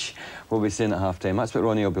Dalglish, will be saying at half-time. That's what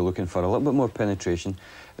Ronnie will be looking for, a little bit more penetration.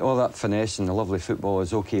 All that finesse and the lovely football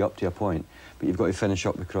is OK up to a point, but you've got to finish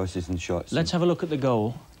up with crosses and shots. Let's have a look at the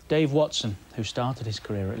goal. Dave Watson, who started his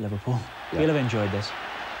career at Liverpool. Yeah. He'll have enjoyed this.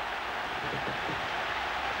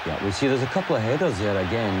 Yeah, we see there's a couple of headers there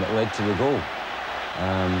again that led to the goal.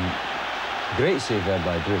 Great save there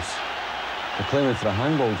by Bruce. They're claiming for a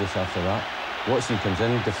handball just after that. Watson comes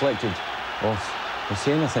in, deflected off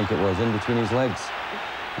Hussein, I think it was, in between his legs.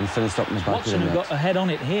 And finished up in the back Watson of the net. Got a head on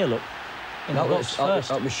it here, look. That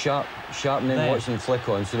was sharp and then Watson flick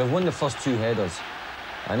on. So they've won the first two headers.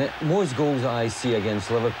 And most goals that I see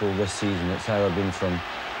against Liverpool this season, it's either been from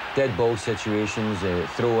dead ball situations,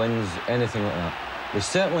 throw-ins, anything like that. They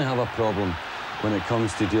certainly have a problem when it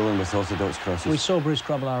comes to dealing with orthodox crosses. We saw Bruce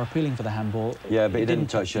Grobbelaar appealing for the handball. Yeah, but he didn't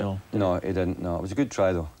touch it. No, he didn't. No, it was a good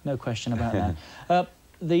try, though. No question about that.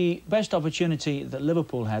 The best opportunity that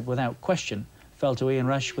Liverpool had, without question, fell to Ian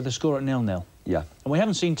Rush with the score at 0-0. Yeah. And we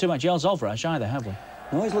haven't seen too much else of Rush either, have we?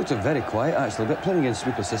 No, he's looked very quiet, actually, but playing against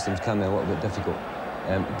sweeper systems can be a little bit difficult.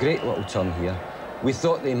 Great little turn here. We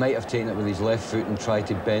thought they might have taken it with his left foot and tried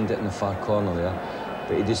to bend it in the far corner there.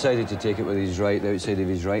 But he decided to take it with his right, the outside of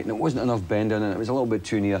his right, and it wasn't enough bend in it. It was a little bit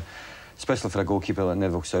too near, especially for a goalkeeper like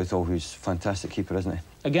Neville Southall, who's a fantastic keeper, isn't he?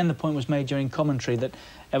 Again, the point was made during commentary that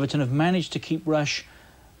Everton have managed to keep Rush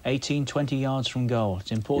 18, 20 yards from goal.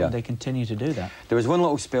 It's important they continue to do that. There was one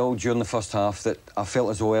little spell during the first half that I felt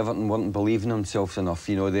as though Everton weren't believing themselves enough.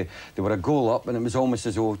 You know, they were a goal up, and it was almost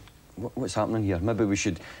as though, what's happening here? Maybe we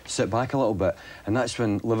should sit back a little bit. And that's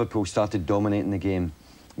when Liverpool started dominating the game.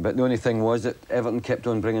 But the only thing was that Everton kept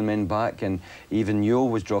on bringing men back, and even Newell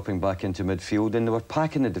was dropping back into midfield, and they were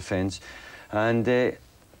packing the defence. And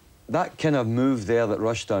that kind of move there that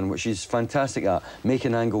Rush done, which he's fantastic at,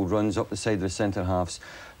 making angled runs up the side of the centre halves,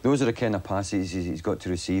 those are the kind of passes he's got to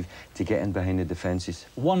receive to get in behind the defences.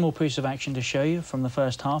 One more piece of action to show you from the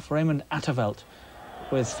first half. Raymond Atterveld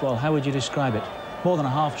with, well, how would you describe it? More than a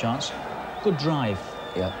half chance. Good drive.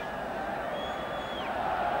 Yeah.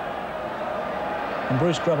 And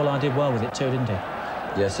Bruce Grobbelaar did well with it too, didn't he?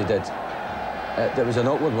 Yes, he did. There was an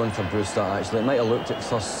awkward one for Bruce, that actually. It might have looked at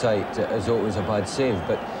first sight as though it was a bad save,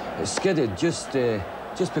 but it skidded just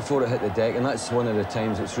before it hit the deck, and that's one of the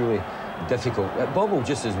times it's really difficult. It bobbled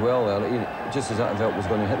just as well there, just as Atterveld was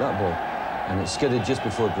going to hit that ball, and it skidded just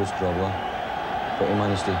before Bruce Grobbelaar, but he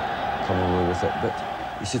managed to come away with it. But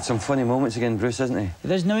he's had some funny moments again, Bruce, hasn't he?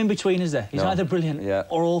 There's no in-between, is there? He's either brilliant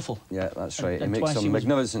or awful. Yeah, that's right. He makes some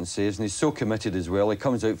magnificent saves, and he's so committed as well. He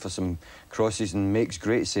comes out for some crosses and makes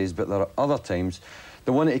great saves, but there are other times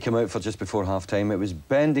the one that he came out for just before half-time, it was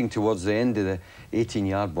bending towards the end of the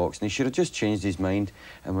 18-yard box, and he should have just changed his mind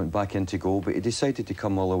and went back into goal, but he decided to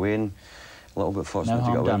come all the way, and a little bit fortunate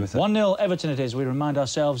to get away with it. 1-0 Everton it is. We remind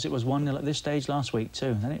ourselves it was 1-0 at this stage last week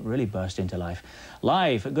too. Then it really burst into life.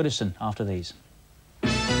 Live at Goodison after these.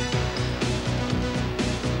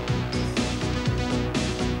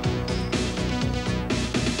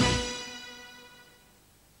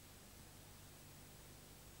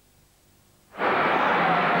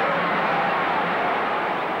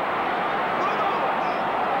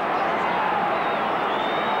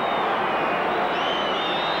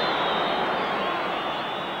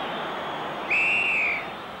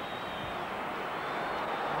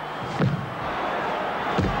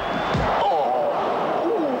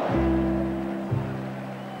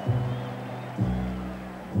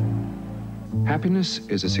 Happiness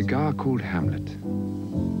is a cigar called Hamlet,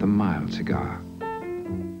 the mild cigar.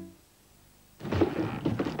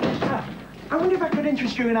 I wonder if I could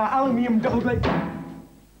interest you in our aluminium double-glazed...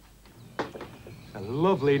 A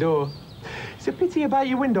lovely door. It's a pity about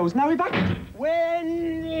your windows. Now,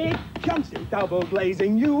 when it comes to double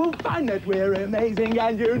glazing, you will find that we're amazing,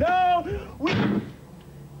 and you know we...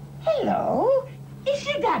 Hello? Is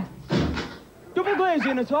your dad double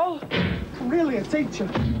glazing at all? I'm really a teacher.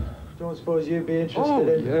 Don't suppose you'd be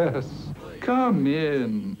interested in... Oh, yes. Come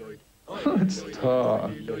in. Let's talk.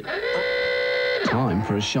 Time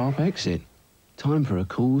for a sharp exit. Time for a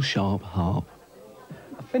cool, sharp harp.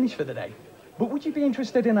 I've finished for the day. But would you be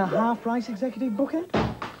interested in a half-price executive booking?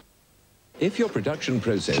 If your production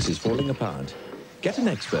process is falling apart, get an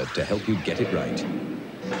expert to help you get it right.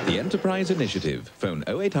 The Enterprise Initiative. Phone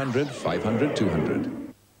 0800 500 200.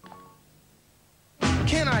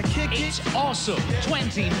 Can I kick it? It's awesome.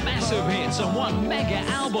 20 massive hits and one mega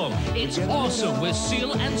album. It's awesome with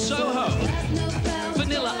Seal and Soho.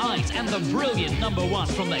 Vanilla Ice and the brilliant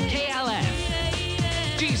 #1 from the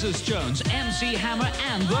KLF. Jesus Jones, MC Hammer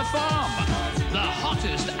and The Farm. The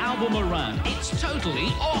hottest album around. It's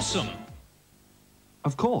totally awesome.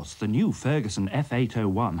 Of course, the new Ferguson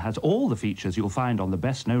F801 has all the features you'll find on the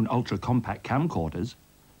best-known ultra-compact camcorders,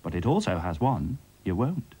 but it also has one you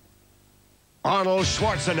won't. Arnold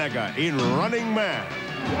Schwarzenegger in Running Man.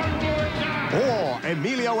 Or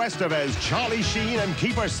Emilio Estevez, Charlie Sheen and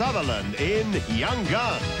Kiefer Sutherland in Young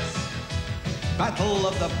Guns. Battle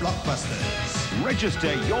of the Blockbusters.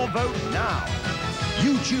 Register your vote now.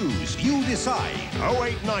 You choose, you decide.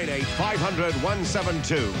 0898 500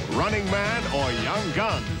 172. Running Man or Young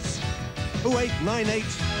Guns. 0898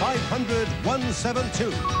 500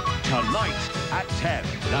 172. Tonight at 10.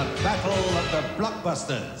 The Battle of the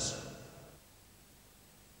Blockbusters.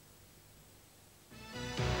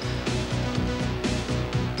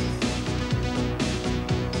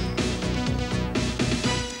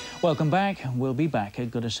 Welcome back. We'll be back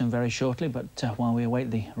at Goodison very shortly, but while we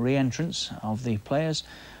await the re-entrance of the players,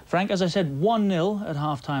 Frank, as I said, 1-0 at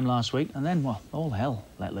half-time last week, and then, well, all hell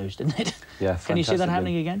let loose, didn't it? Yeah, Can you see that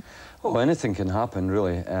happening again? Oh, anything can happen,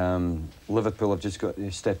 really. Liverpool have just got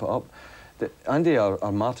to step it up. Andy,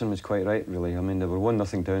 our Martin was quite right, really. I mean, they were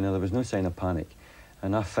 1-0 down there. There was no sign of panic.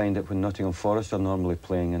 And I find that when Nottingham Forest are normally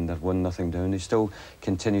playing and they're 1-0 down, they still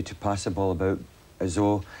continue to pass the ball about as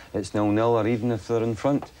though it's 0-0, or even if they're in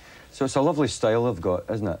front. So it's a lovely style they've got,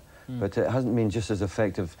 isn't it? But it hasn't been just as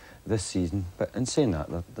effective this season. But in saying that,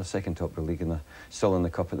 they're second top of the league and they're still in the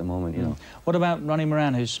cup at the moment, you know. What about Ronnie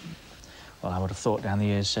Moran, who's, well, I would have thought down the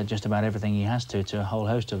years said just about everything he has to a whole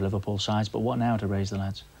host of Liverpool sides, but what now to raise the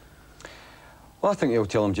lads? Well, I think they'll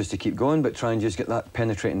tell him just to keep going, but try and just get that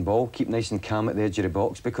penetrating ball, keep nice and calm at the edge of the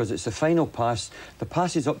box, because it's the final pass. The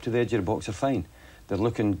passes up to the edge of the box are fine. They're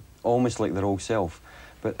looking almost like their old self.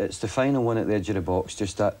 But it's the final one at the edge of the box,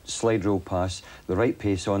 just that slide rule pass, the right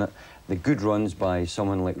pace on it, the good runs by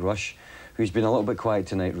someone like Rush, who's been a little bit quiet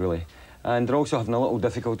tonight, really. And they're also having a little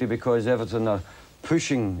difficulty because Everton are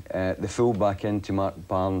pushing the full-back into Mark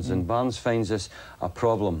Barnes, and Barnes finds this a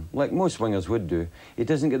problem, like most wingers would do. He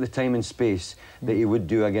doesn't get the time and space that he would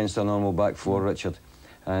do against a normal back four, Richard.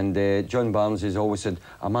 And John Barnes has always said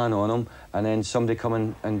a man on him, and then somebody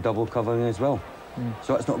coming and double covering as well.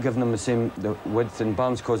 So it's not giving them the width, and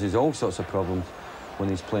Barnes causes all sorts of problems when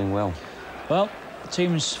he's playing well. Well, the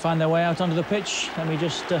teams find their way out onto the pitch. Let me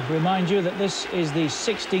just remind you that this is the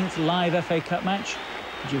 16th live FA Cup match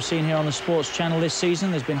that you've seen here on the Sports Channel this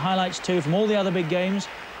season. There's been highlights too from all the other big games.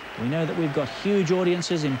 We know that we've got huge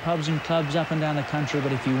audiences in pubs and clubs up and down the country,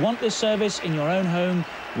 but if you want this service in your own home,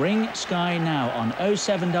 ring Sky now on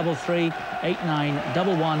 0733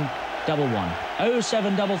 891111.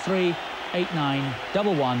 0733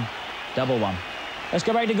 891111. Let's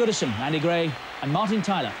go back to Goodison. Andy Gray and Martin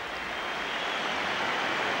Tyler.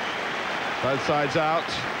 Both sides out.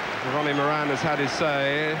 Ronnie Moran has had his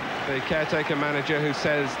say, the caretaker manager, who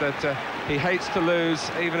says that he hates to lose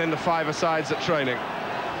even in the five-a-sides at training.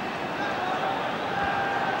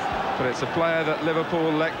 But it's a player that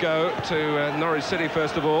Liverpool let go to Norwich City,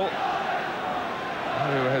 first of all,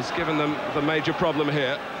 who has given them the major problem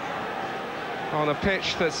here. On a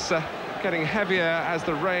pitch that's getting heavier as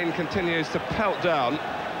the rain continues to pelt down.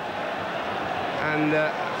 And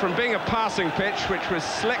from being a passing pitch, which was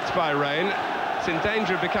slicked by rain, it's in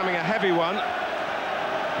danger of becoming a heavy one,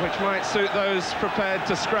 which might suit those prepared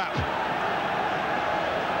to scrap.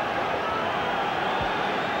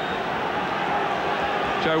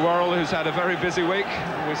 Joe Worrell, who's had a very busy week.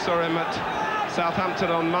 We saw him at Southampton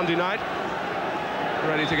on Monday night,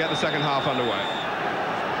 ready to get the second half underway.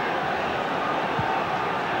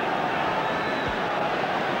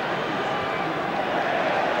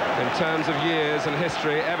 In terms of years and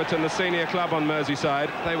history, Everton, the senior club on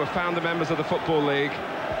Merseyside, they were founder members of the Football League,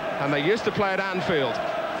 and they used to play at Anfield.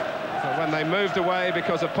 But when they moved away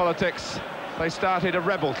because of politics, they started a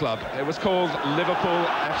rebel club. It was called Liverpool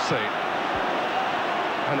FC.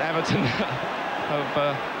 And Everton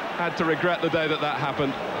have had to regret the day that that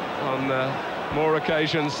happened on more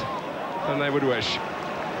occasions than they would wish.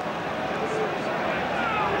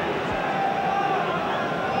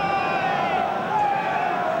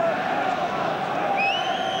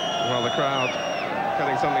 Well, the crowd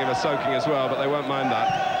getting something of a soaking as well, but they won't mind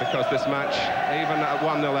that, because this match, even at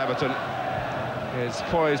 1-0 Everton, is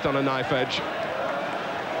poised on a knife edge.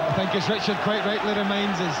 I think, as Richard quite rightly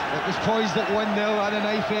reminds us, it was poised at 1-0 at a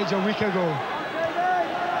knife edge a week ago.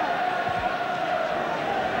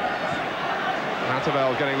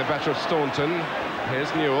 Attervell getting the better of Staunton. Here's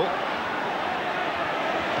Newell.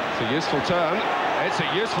 It's a useful turn. It's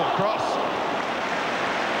a useful cross.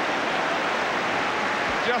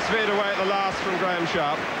 Just veered away at the last from Graham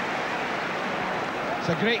Sharp. It's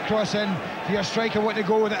a great cross in for your striker wanting to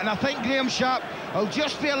go with it, and I think Graham Sharp will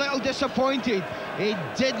just be a little disappointed he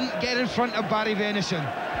didn't get in front of Barry Venison.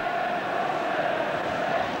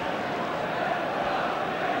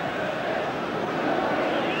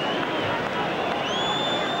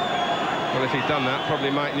 Well, if he'd done that,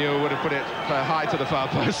 probably Mike Newell would have put it high to the far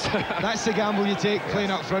post. That's the gamble you take,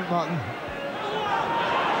 playing up front, Martin.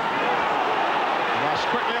 Rush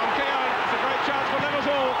quickly on Keown. It's a great chance for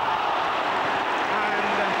Liverpool.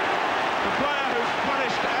 And the player who's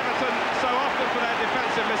punished Everton so often for their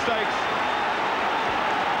defensive mistakes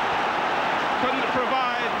couldn't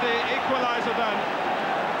provide the equaliser then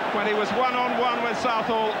when he was one-on-one with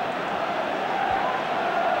Southall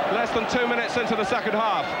less than 2 minutes into the second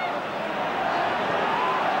half.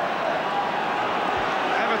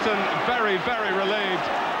 Everton very, very relieved.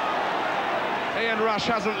 Ian Rush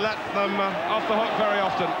hasn't let them off the hook very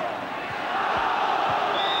often.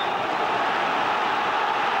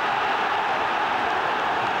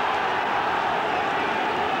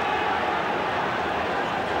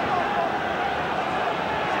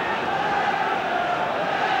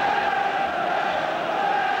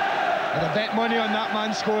 I'd have bet money on that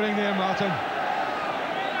man scoring there, Martin.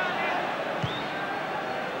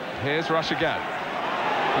 Here's Rush again,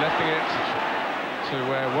 lifting it to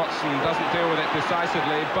where Watson doesn't deal with it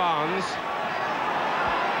decisively. Barnes.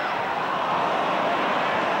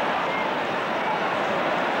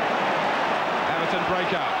 Everton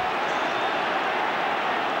breakout.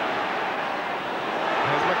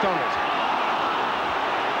 Here's McDonald.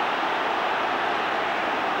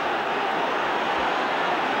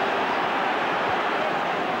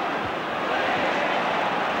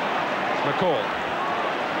 McCall.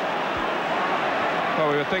 Well,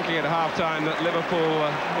 we were thinking at half-time that Liverpool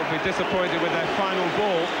would be disappointed with their final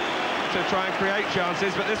ball to try and create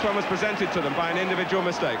chances, but this one was presented to them by an individual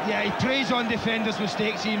mistake. Yeah, he preys on defenders'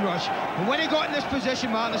 mistakes, Ian Rush. And when he got in this position,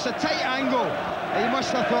 Martin, it's a tight angle. He must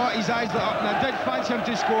have thought his eyes lit up, and I did fancy him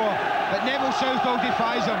to score, but Neville Southall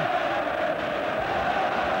defies him.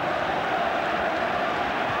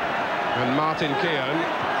 And Martin Keown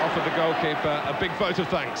offered the goalkeeper a big vote of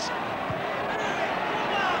thanks.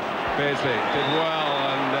 Beardsley did well,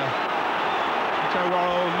 and Joe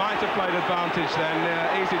Worrell might have played advantage then,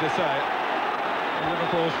 easy to say. And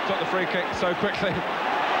Liverpool took the free kick so quickly,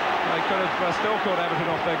 they could have still caught Everton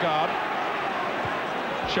off their guard.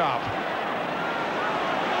 Sharp.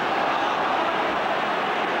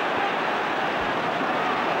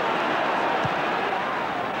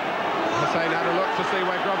 Hussein had a look to see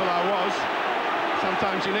where Grobbelaar was.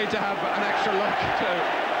 Sometimes you need to have an extra look too.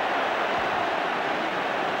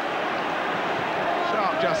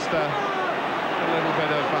 Sharp just a little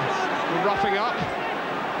bit of roughing up.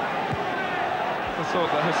 The sort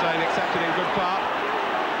that Hussein accepted in good part.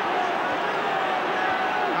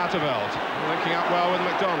 Atterveld, linking up well with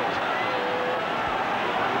McDonald.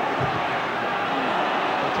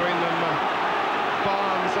 Between them,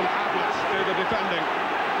 Barnes and Ablett do the defending.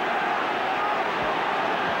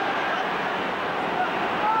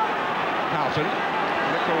 Houghton.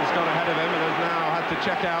 Nichols gone ahead of him and has now had to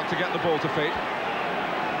check out to get the ball to feet.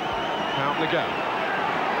 Houghton again.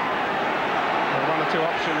 One or two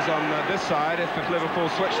options on this side if Liverpool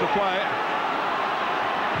switch the play.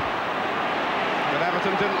 But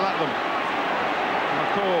Everton didn't let them.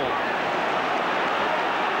 McCall.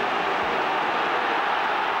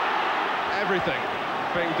 Everything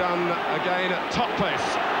being done again at top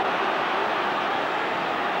pace.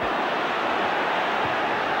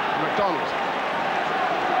 McDonald.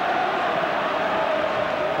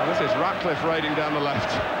 And this is Ratcliffe raiding down the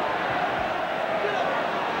left.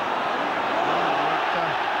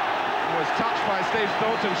 Was touched by Steve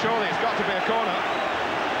Thornton. Surely it's got to be a corner.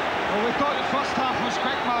 Well, we thought the first half was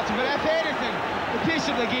quick, Martin, but if anything, the pace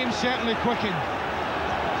of the game certainly quickened.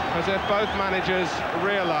 As if both managers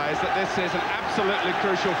realise that this is an absolutely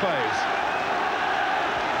crucial phase.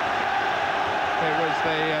 It was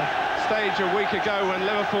the stage a week ago when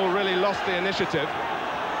Liverpool really lost the initiative.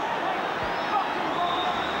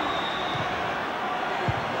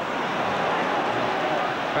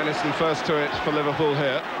 Benison first to it for Liverpool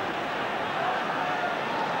here.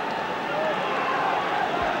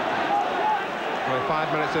 We're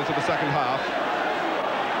 5 minutes into the second half.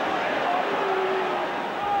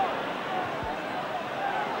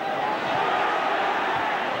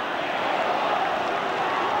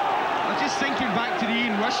 I'm just thinking back to the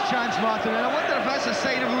Ian Rush chance, Martin, and I wonder if that's a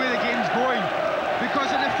sign of the way the game's going.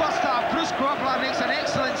 Because in the first half, Bruce Grobbelaar makes an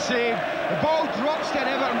excellent save. The ball drops to an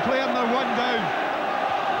Everton player and they're one down.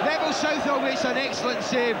 Neville Southall makes an excellent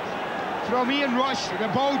save from Ian Rush.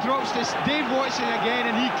 The ball drops to Dave Watson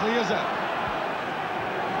again and he clears it.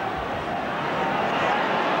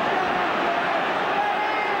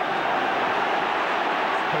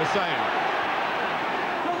 Hussein.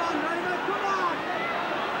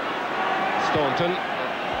 Staunton.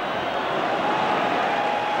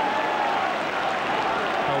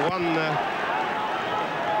 One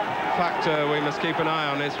factor we must keep an eye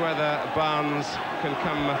on is whether Barnes can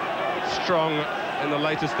come strong in the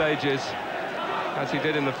later stages, as he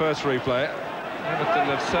did in the first replay. Everton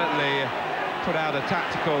have certainly put out a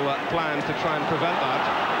tactical plan to try and prevent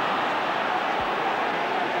that.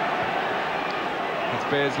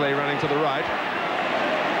 Beardsley running to the right.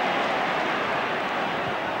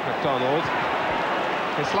 McDonald.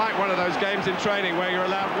 It's like one of those games in training where you're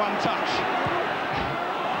allowed one touch.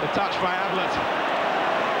 The touch by Ablett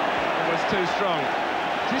was too strong.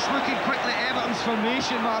 Just looking quickly at Everton's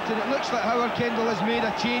formation, Martin, it looks like Howard Kendall has made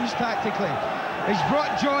a change tactically. He's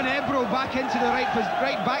brought John Ebro back into the right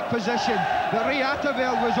back position that Ray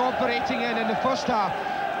Atterveld was operating in the first half.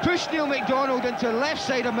 Pushed Neil McDonald into the left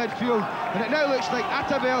side of midfield, and it now looks like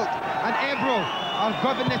Atterveld and Ebro are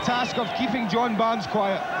given the task of keeping John Barnes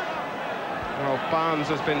quiet. Well, Barnes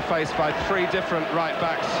has been faced by three different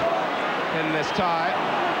right-backs in this tie.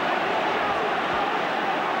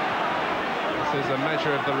 This is a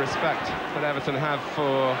measure of the respect that Everton have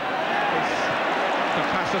for his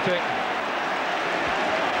capacity.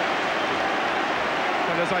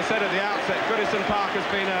 And as I said at the outset, Goodison Park has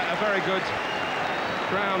been a very good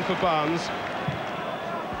ground for Barnes.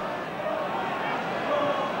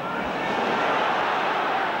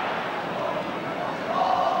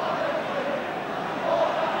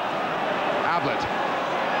 Ablett.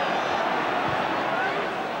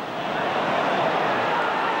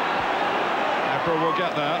 Ebro will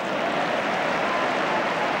get there.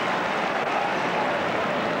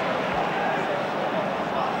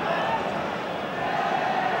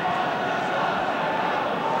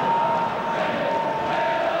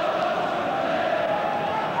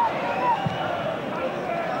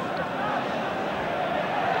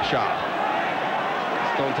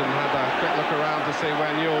 Staunton had a quick look around to see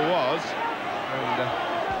where Newell was, and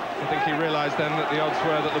I think he realised then that the odds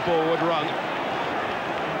were that the ball would run.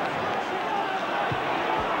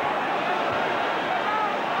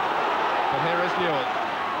 But here is Newell.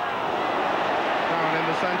 Down in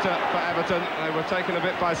the centre for Everton. They were taken a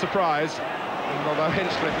bit by surprise, and although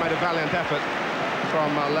Hinchcliffe made a valiant effort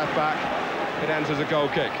from left back, it ends as a goal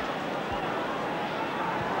kick.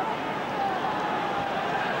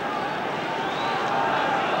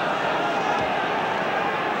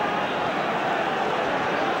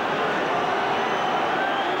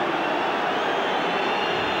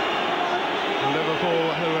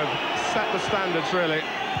 Set the standards really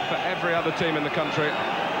for every other team in the country.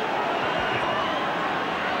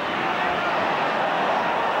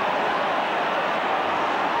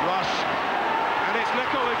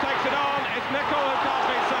 who takes it on. It's Nicol who can't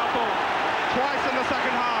beat Southall. Twice in the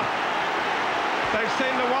second half. They've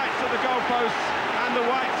seen the whites of the goalposts and the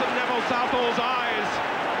whites of Neville Southall's eyes,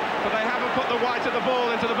 but they haven't put the white of the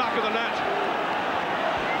ball into the back of the net.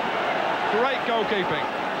 Great goalkeeping.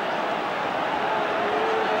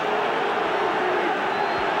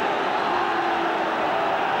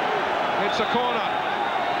 It's a corner.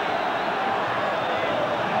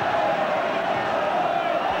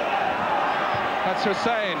 That's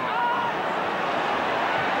Hussein.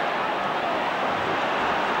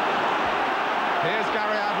 Here's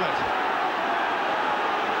Gary Ablett.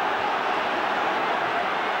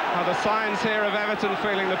 Now the signs here of Everton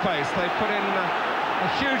feeling the pace. They've put in a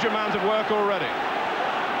huge amount of work already.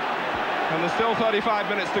 And there's still 35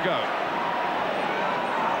 minutes to go.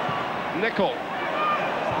 Nicol.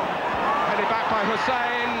 Headed back by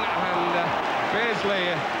Hussein, and Beardsley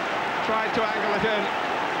tried to angle it in.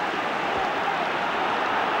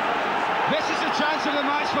 This is the chance of the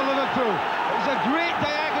match for Liverpool. It was a great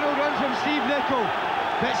diagonal run from Steve Nicol,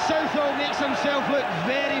 but Southall makes himself look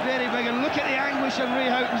very, very big. And look at the anguish on Ray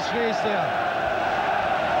Houghton's face there.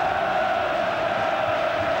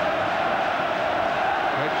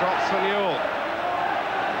 It drops for Newell.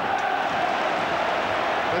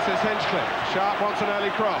 This is Hinchcliffe. Sharp wants an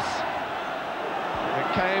early cross. It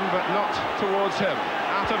came, but not towards him.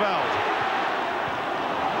 Out of Eld.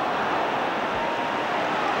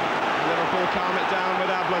 Liverpool calm it down with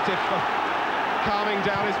Ablett if calming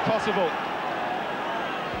down is possible.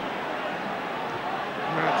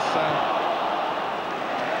 That's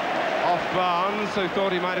off Barnes, who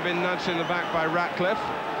thought he might have been nudged in the back by Ratcliffe.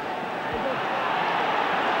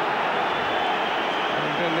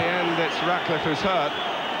 And in the end, it's Ratcliffe who's hurt.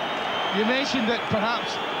 You mentioned that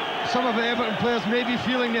perhaps some of the Everton players may be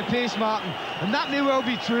feeling the pace, Martin, and that may well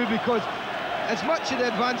be true, because as much of the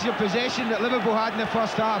advantage of possession that Liverpool had in the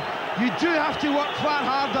first half, you do have to work far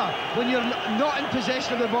harder when you're not in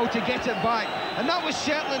possession of the ball to get it back, and that was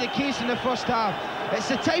certainly the case in the first half. It's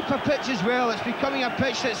the type of pitch as well, it's becoming a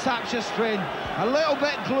pitch that saps your strength, a little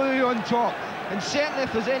bit gluey on top, and certainly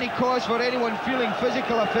if there's any cause for anyone feeling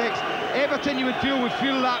physical effects, Everton, you would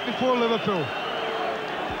feel that before Liverpool.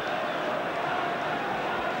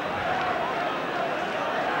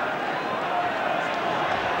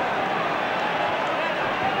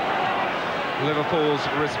 Liverpool's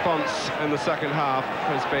response in the second half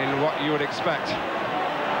has been what you would expect.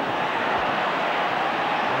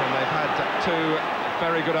 And they've had two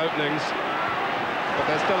very good openings, but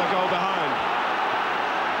there's still a goal behind.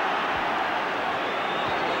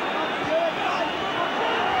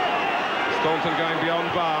 Staunton going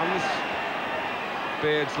beyond Barnes.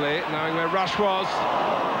 Beardsley, knowing where Rush was.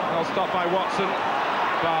 Well stopped by Watson.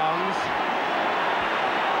 Barnes.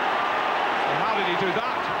 And how did he do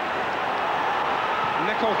that?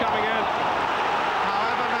 Nicol coming in.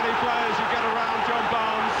 However many players you get around John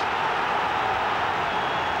Barnes,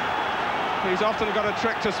 he's often got a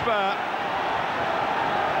trick to spare.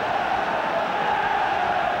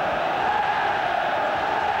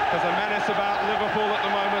 There's a menace about Liverpool at the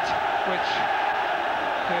moment, which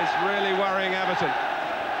is really worrying Everton.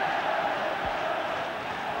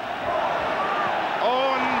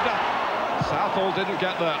 Oh, and Southall didn't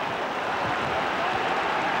get there,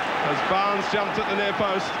 as Barnes jumped at the near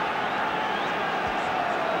post.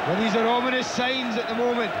 Well, these are ominous signs at the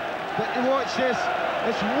moment, but watch this.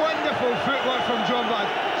 It's wonderful footwork from John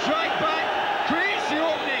Barnes. Strike back, creates the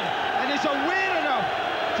opening, and is aware enough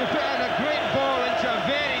to put in a great ball into a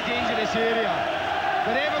very dangerous area.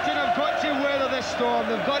 But Everton have got to weather this storm.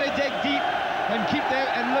 They've got to dig deep and keep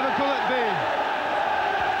Liverpool at bay.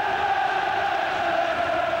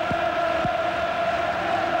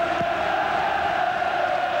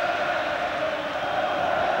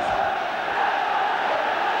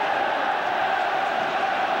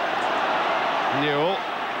 Newell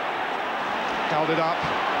held it up.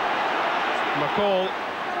 McCall.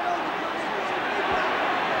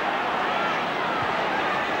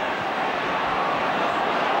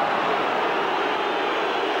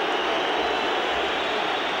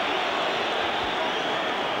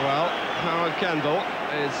 Well, Howard Kendall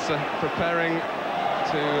is preparing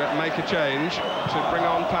to make a change to bring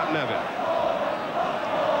on Pat Nevin.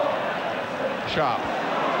 Sharp.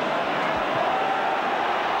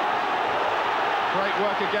 Great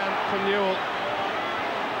work again from Newell.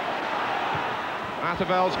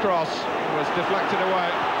 Attabell's cross was deflected away.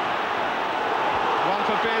 One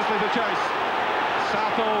for Beardsley to chase.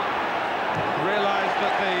 Southall realised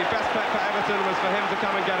that the best bet for Everton was for him to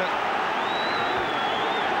come and get it.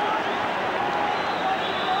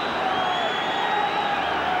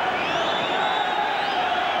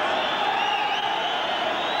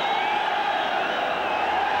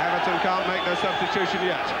 no substitution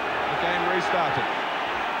yet. The game restarted.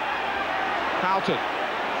 Houghton.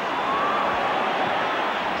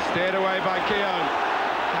 Steered away by Keown.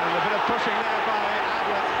 And a bit of pushing there by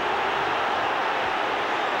Ablett.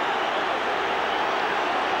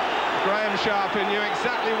 Graham Sharp, who knew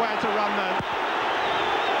exactly where to run then.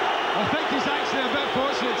 I think he's actually a bit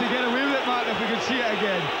fortunate to get away with it, Martin, if we could see it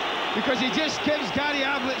again. Because he just gives Gary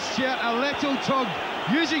Ablett's chair a little tug,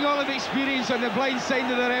 using all of experience on the blind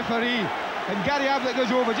side of the referee. And Gary Ablett goes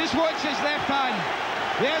over. Just watch his left hand.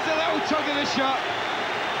 There's a little tug of the shot.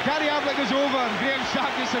 Gary Ablett goes over and Graham Sharp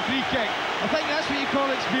gets a free kick. I think that's what you call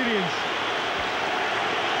experience.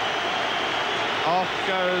 Off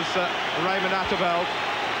goes Raymond Atterveld,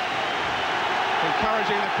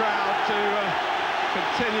 encouraging the crowd to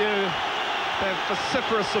continue their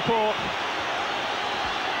vociferous support,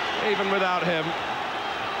 even without him.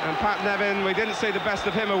 And Pat Nevin, we didn't see the best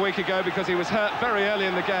of him a week ago because he was hurt very early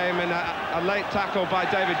in the game in a late tackle by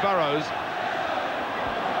David Burrows.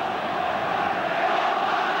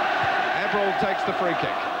 Ebrel takes the free kick.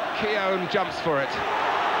 Keown jumps for it.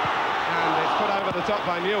 And it's put over the top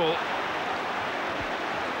by Newell.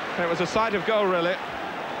 It was a sight of goal, really.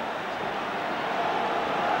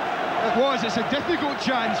 It was. It's a difficult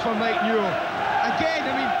chance for Mike Newell. Again,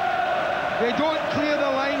 I mean, they don't clear the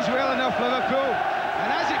lines well enough, Liverpool. And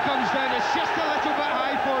as it comes down, it's just a little bit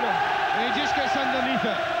high for him. And he just gets underneath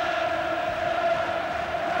it.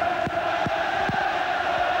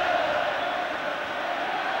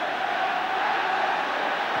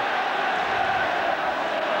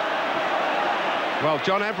 Well,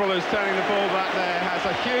 John Ebrel, who's turning the ball back there, has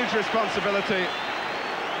a huge responsibility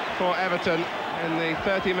for Everton in the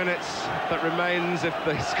 30 minutes that remains if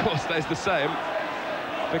the score stays the same,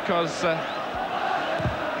 because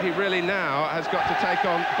he really now has got to take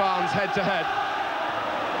on Barnes head-to-head.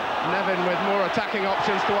 Nevin with more attacking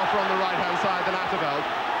options to offer on the right-hand side than Atterveld.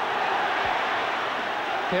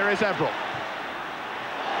 Here is Ebrel.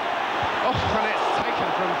 Oh, and it's taken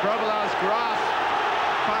from Grobbelaar's grasp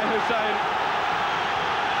by Hussein.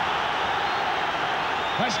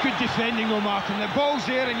 That's good defending, though, Martin. The ball's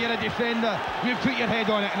there and you're a defender. You put your head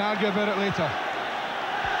on it and argue about it later.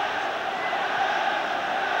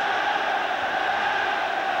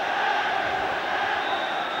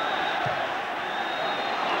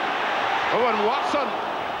 Oh, and Watson.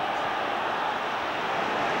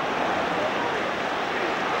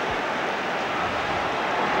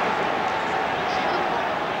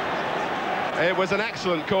 It was an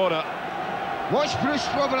excellent corner. Watch Bruce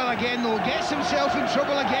Grobbelaar again, though. Gets himself in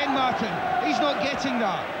trouble again, Martin. He's not getting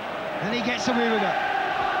that. And he gets away with it.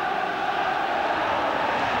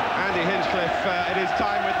 Andy Hinchcliffe, in his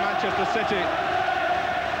time with Manchester City,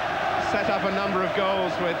 set up a number of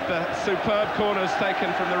goals with superb corners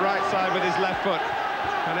taken from the right side with his left foot.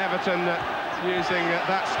 And Everton using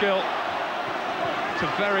that skill to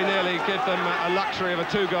very nearly give them a luxury of a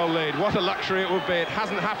 2-goal lead. What a luxury it would be. It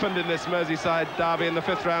hasn't happened in this Merseyside derby in the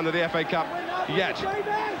 5th round of the FA Cup yet. Fine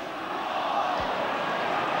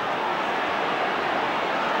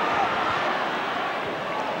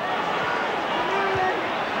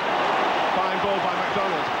ball by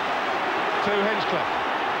McDonald to Hinchcliffe.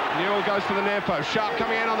 Newell goes to the near post. Sharp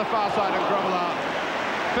coming in on the far side, and Grobbelaar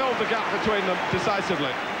filled the gap between them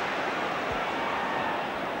decisively.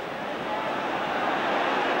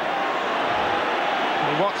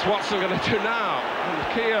 What's Watson going to do now?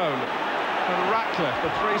 And Keown and Ratcliffe,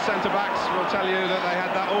 the 3 centre-backs, will tell you that they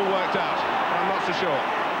had that all worked out. But I'm not so sure.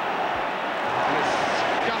 And it's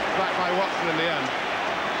scuffed back by Watson in the end.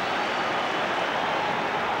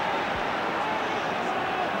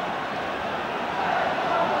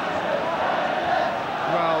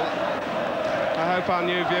 Well, I hope our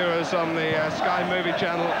new viewers on the Sky Movie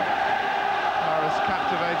channel are as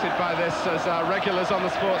captivated by this as our regulars on the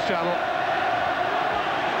Sports channel.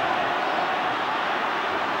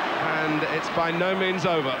 And it's by no means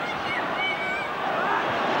over.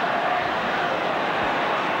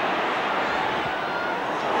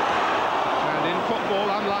 And in football,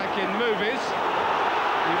 unlike in movies,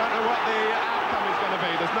 you don't know what the outcome is going to be.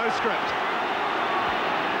 There's no script.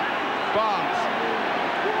 Barnes.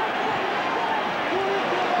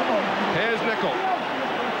 Here's Nicol.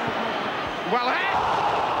 Well hit!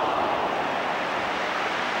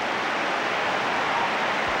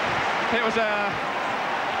 It was a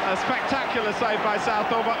spectacular save by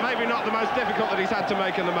Southall, but maybe not the most difficult that he's had to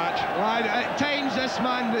make in the match. Well, at times this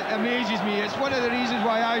man amazes me. It's one of the reasons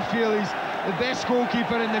why I feel he's the best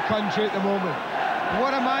goalkeeper in the country at the moment.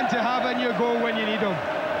 What a man to have in your goal when you need him.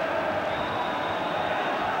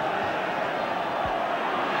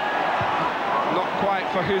 Not quite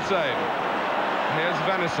for Hussein. Here's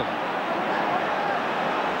Venison.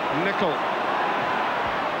 Nicol.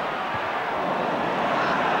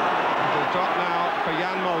 It'll drop now for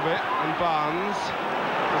Jan Mulby and Barnes.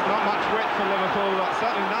 There's not much width for Liverpool,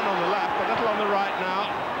 certainly none on the left, a little on the right now,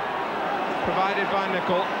 provided by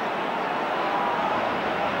Nicol.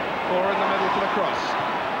 Four in the middle for the cross.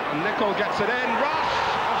 And Nicol gets it in. Rush!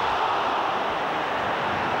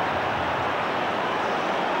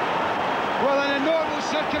 Well, in normal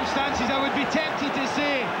circumstances, I would be tempted to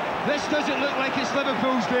say this doesn't look like it's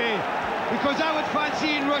Liverpool's day, because I would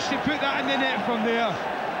fancy Ian Rush to put that in the net from there.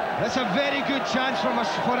 That's a very good chance for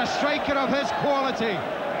a striker of his quality.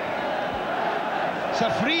 It's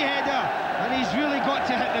a free header, and he's really got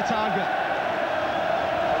to hit the target.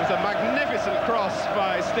 It was a magnificent cross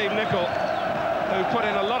by Steve Nicol, who put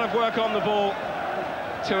in a lot of work on the ball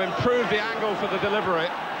to improve the angle for the delivery,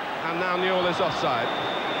 and now Newell is offside.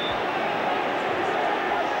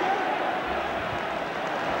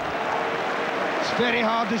 It's very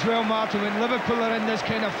hard as well, Martin, when Liverpool are in this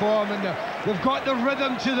kind of form and they've got the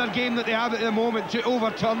rhythm to their game that they have at the moment to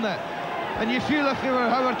overturn it. And you feel if you were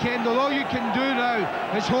Howard Kendall, all you can do now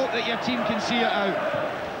is hope that your team can see it out.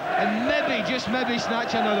 And maybe, just maybe,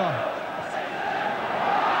 snatch another.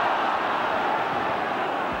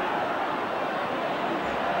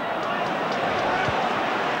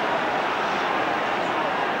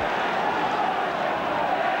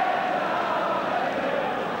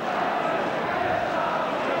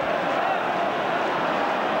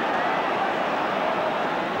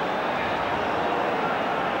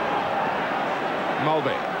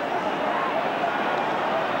 Mulby.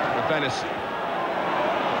 Venice.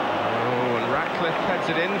 Oh, and Ratcliffe heads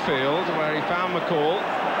it infield where he found McCall.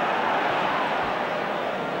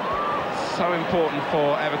 So important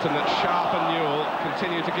for Everton that Sharp and Newell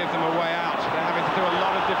continue to give them a way out. They're having to do a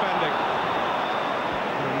lot of defending.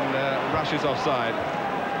 And Rush is offside.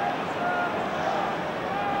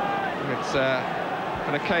 It's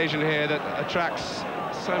an occasion here that attracts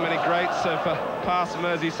so many greats of past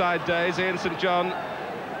Merseyside days. Ian St John,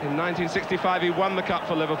 in 1965, he won the Cup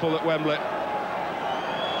for Liverpool at Wembley.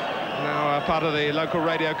 Now part of the local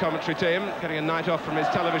radio commentary team, getting a night off from his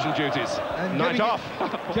television duties. And night off!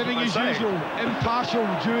 Giving his usual impartial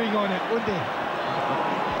viewing on it, wouldn't he?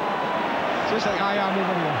 Just like I am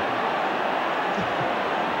over here.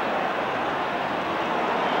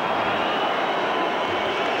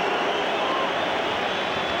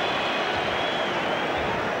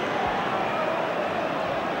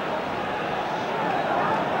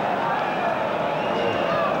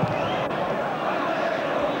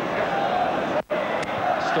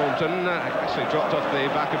 Staunton actually dropped off the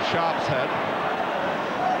back of Sharp's head.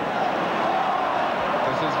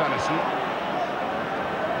 This is Venison.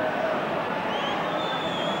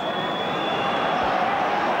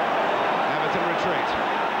 Everton retreat.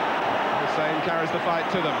 Hussein carries the fight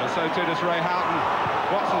to them, and so too does Ray Houghton.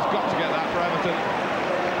 Watson's got to get that for Everton.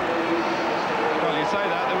 Well, you say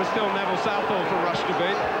that, there was still Neville Southall for Rush to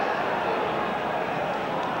beat.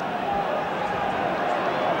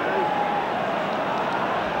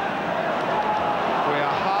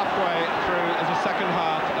 Second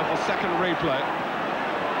half of the second replay.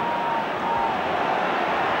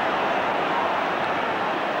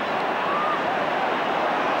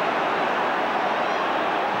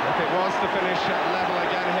 If it was to finish level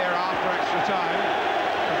again here after extra time,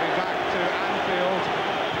 we'll be back to Anfield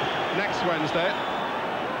next Wednesday.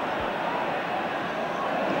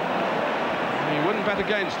 You wouldn't bet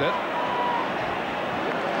against it.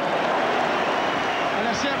 And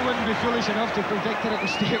I certainly wouldn't be foolish enough to predict that it will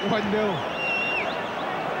stay at 1-0.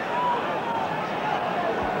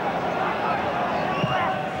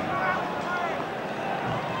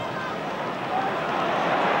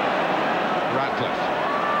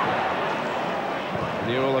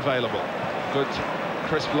 Newell available. Good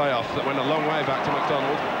crisp layoff that went a long way back to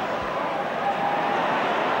McDonald.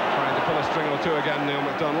 Trying to pull a string or two again, Neil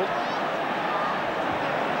McDonald.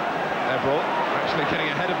 Ebrel actually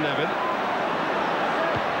getting ahead of Nevin.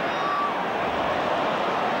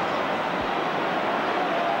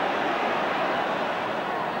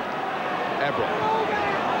 Ebrel.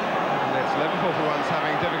 And it's Liverpool for once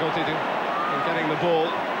having difficulty in getting the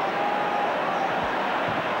ball.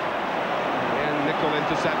 Nicol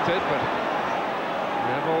intercepted, but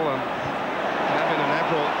Neville and Nevin and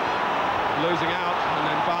Ebrel losing out, and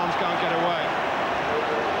then Barnes can't get away.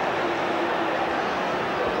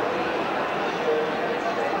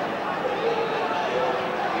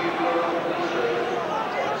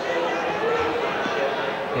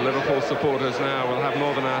 The Liverpool supporters now will have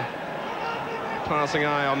more than a passing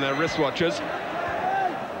eye on their wristwatches.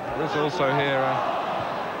 There is also here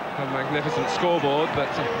a magnificent scoreboard that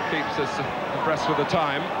keeps us abreast with the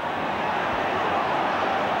time.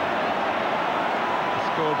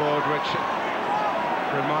 scoreboard, which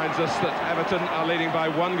reminds us that Everton are leading by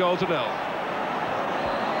 1-0.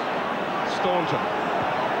 Staunton.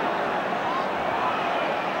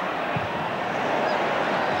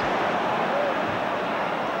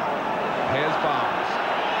 Here's Barnes.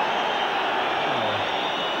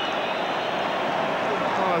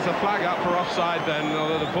 Oh, there's a flag up for offside then,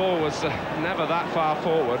 although the ball was never that far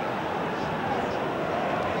forward.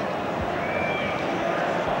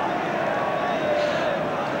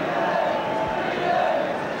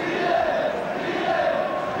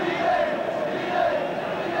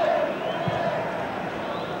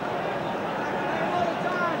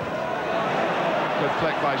 Good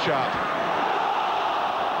flick by Sharp.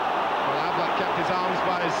 Well, Ablett kept his arms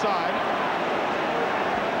by his side.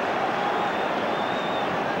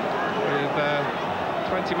 With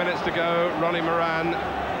 20 minutes to go, Ronnie Moran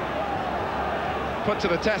put to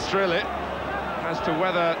the test, really, as to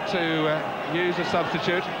whether to use a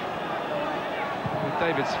substitute. With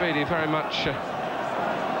David Speedie very much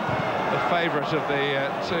the favourite of the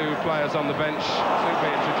two players on the bench to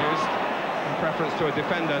be introduced, in preference to a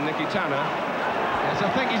defender, Nicky Tanner. Yes,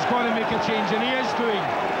 I think he's going to make a change, and he is doing.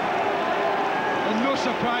 And no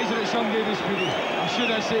surprise that it's young David Speedie. Or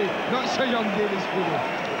should I say, not so young David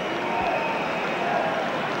Speedie.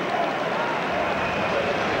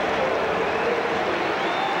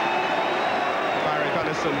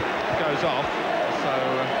 Goes off, so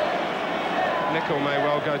Nicol may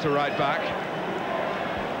well go to right back.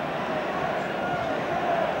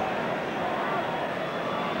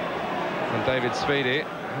 And David Speedie,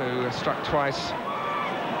 who struck twice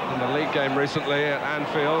in the league game recently at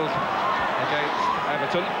Anfield against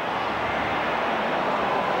Everton.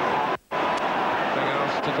 Nothing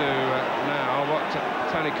else to do now, what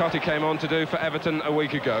Tony Cottee came on to do for Everton a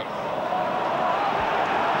week ago.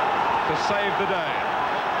 To save the day.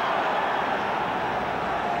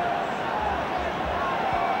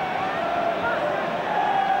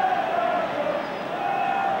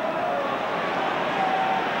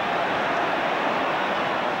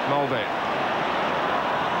 Mulvey.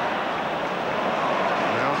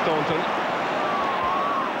 Now Staunton.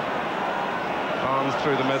 Arms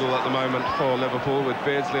through the middle at the moment for Liverpool, with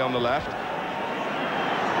Beardsley on the left.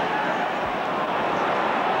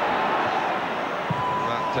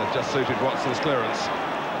 That just suited Watson's clearance.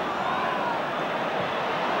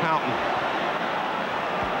 Houghton.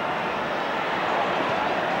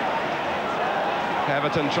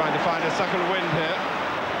 Everton trying to find a second wind here,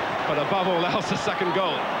 but above all else, a second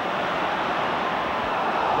goal.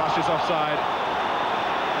 Rushes offside.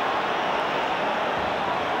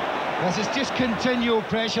 This is just continual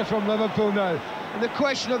pressure from Liverpool now. And the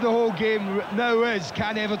question of the whole game now is,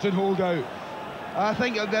 can Everton hold out? I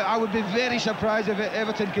think that I would be very surprised if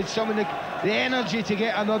Everton could summon the energy to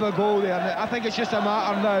get another goal there. And I think it's just a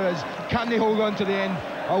matter now is, can they hold on to the end?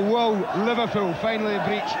 Or will Liverpool finally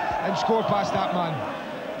breach and score past that man?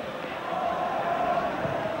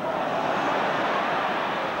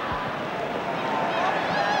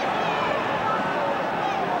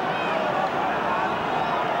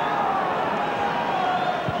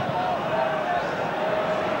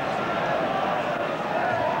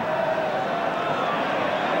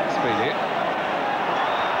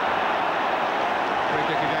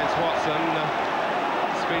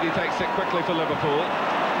 Speedie takes it quickly for Liverpool.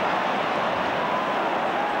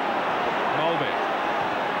 Mulvey.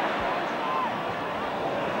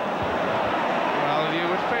 Well, you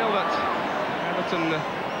would feel that Everton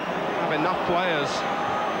have enough players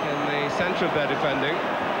in the centre of their defending.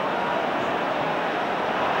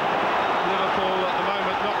 Liverpool at the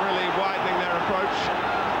moment not really widening their approach,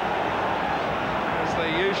 as they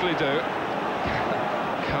usually do.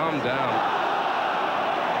 Calm down.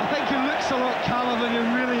 I think he looks a lot calmer than he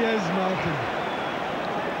really is, Martin.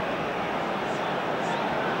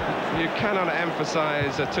 You cannot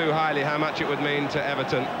emphasise too highly how much it would mean to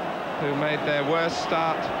Everton, who made their worst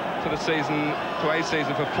start to the season, to a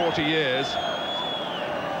season, for 40 years.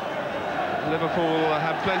 Liverpool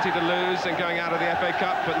have plenty to lose in going out of the FA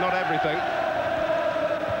Cup, but not everything.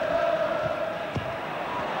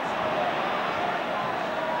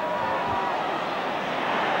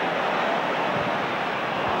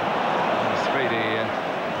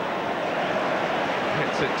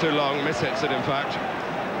 It too long, mishits it in fact.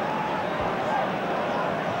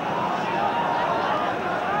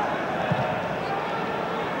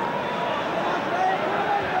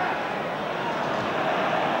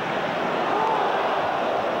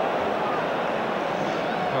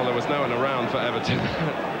 Well, there was no one around for Everton,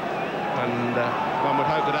 and one would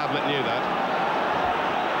hope that Ablett knew that.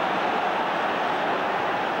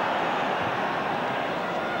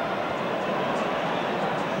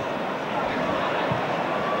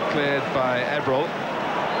 cleared by Ebrel.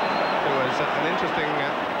 There was an interesting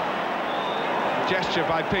gesture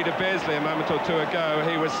by Peter Beardsley a moment or two ago.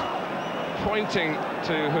 He was pointing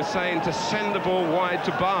to Hussein to send the ball wide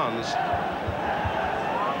to Barnes.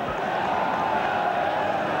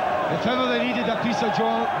 If ever they needed a piece of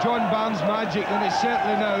John Barnes magic, then it's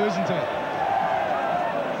certainly now, isn't it?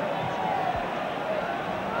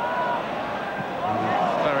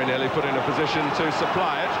 Very nearly put in a position to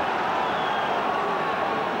supply it.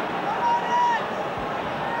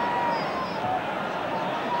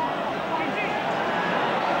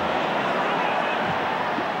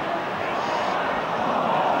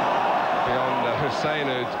 Hussein,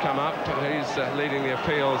 who'd come up, he's leading the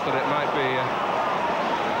appeals that it might be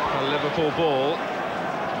a Liverpool ball.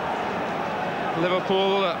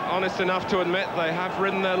 Liverpool, honest enough to admit they have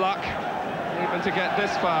ridden their luck even to get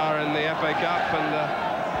this far in the FA Cup and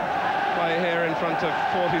play here in front of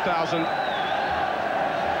 40,000.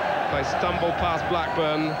 They stumbled past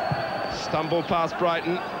Blackburn, stumbled past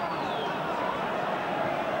Brighton.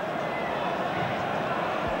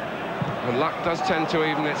 And luck does tend to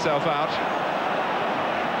even itself out.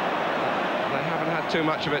 Too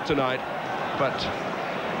much of it tonight, but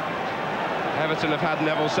Everton have had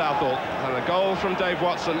Neville Southall and a goal from Dave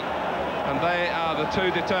Watson, and they are the two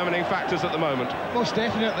determining factors at the moment. Most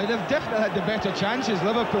definitely, they've definitely had the better chances,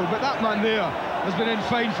 Liverpool, but that man there has been in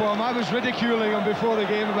fine form. I was ridiculing him before the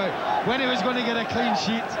game about when he was going to get a clean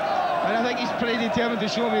sheet, and I think he's pretty determined to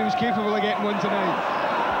show me he was capable of getting one tonight.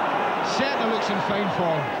 Certainly looks in fine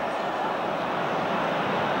form.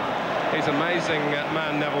 He's amazing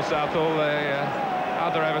man, Neville Southall.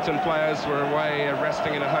 Other Everton players were away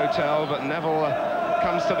resting in a hotel, but Neville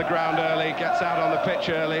comes to the ground early, gets out on the pitch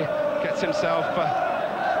early, gets himself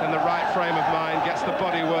in the right frame of mind, gets the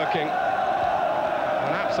body working.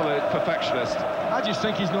 An absolute perfectionist. I just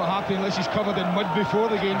think he's not happy unless he's covered in mud before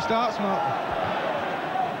the game starts, Mark.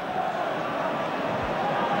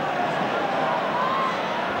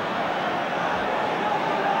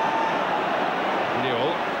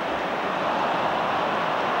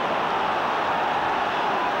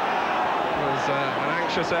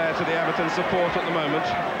 Anxious air to the Everton support at the moment.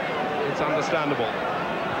 It's understandable.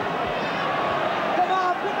 Come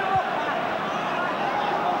on, pick him up, man.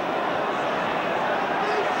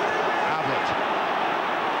 Ablett.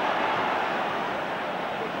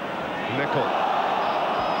 Nickel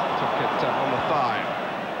took it on the thigh.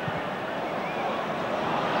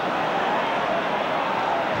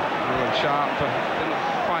 Ian Sharp didn't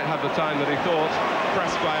quite have the time that he thought.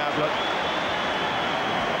 Pressed by Ablett.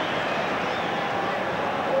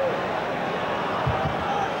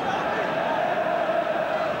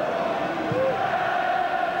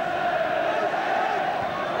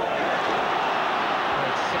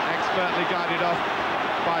 Guided off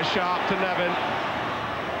by Sharp to Nevin.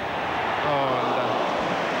 Oh, and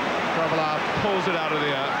Grobbelaar pulls it out of the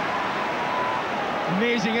air.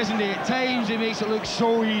 Amazing, isn't he? At times he makes it look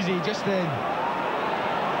so easy just then.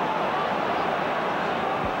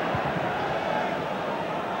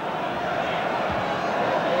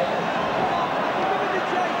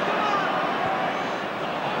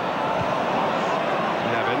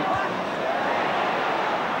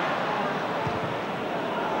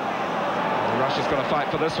 Russia's got to fight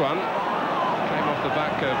for this one. Came off the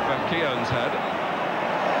back of Keown's head.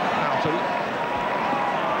 Houghton.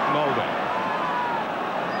 Mulder.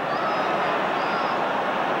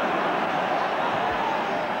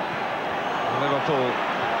 Liverpool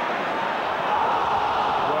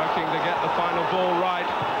working to get the final ball right.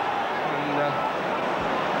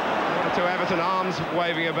 And to Everton, arms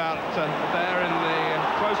waving about there in the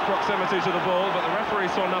close proximity to the ball, but the referee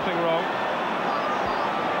saw nothing wrong.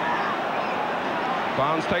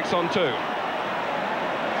 Barnes takes on two.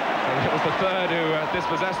 And it was the third who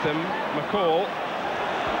dispossessed him, McCall.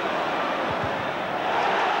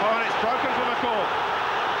 Oh, and it's broken for McCall.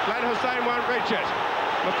 Glenn Hussein won't reach it.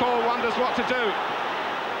 McCall wonders what to do.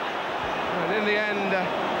 And in the end,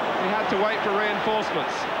 he had to wait for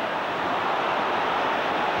reinforcements.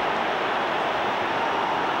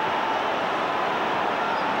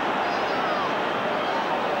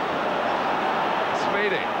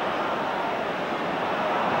 Speedy.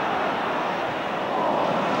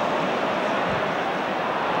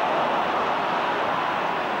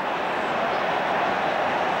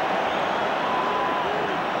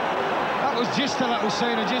 Just a little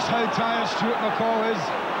sign of just how tired Stuart McCall is.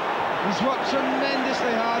 He's worked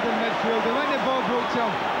tremendously hard in midfield, and when the ball broke to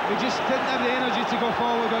him, he just didn't have the energy to go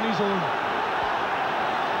forward on his own.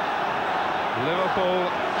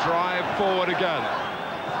 Liverpool drive forward again.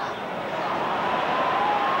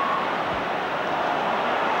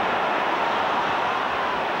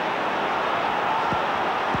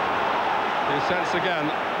 a sense again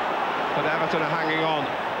that Everton are hanging on.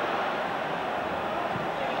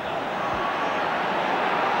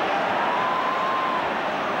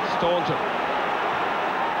 Staunton.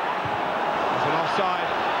 There's an offside.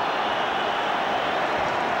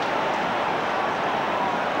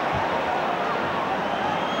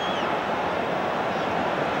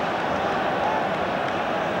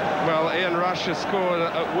 Well, Ian Rush has scored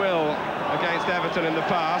at will against Everton in the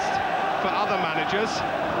past. For other managers,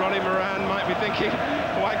 Ronnie Moran might be thinking,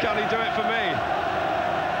 why can't he do it for me?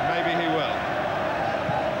 Maybe he will.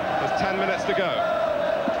 There's 10 minutes to go.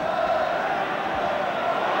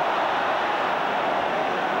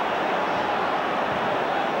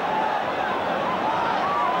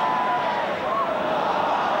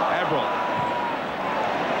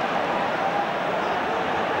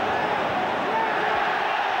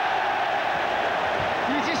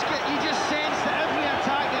 You just sense that every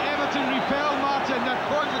attack that Everton repel, Martin, their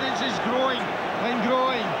confidence is growing and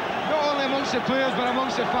growing. Not only amongst the players, but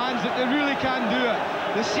amongst the fans, that they really can do it.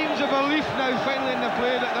 There seems a belief now, finally, in the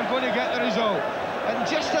play that they're going to get the result. And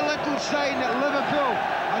just a little sign that Liverpool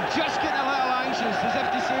are just getting a little anxious, as if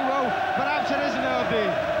to say, well, perhaps it isn't our day.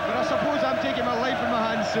 But I suppose I'm taking my life in my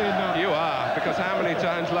hands saying that. You are, because how many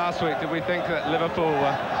times last week did we think that Liverpool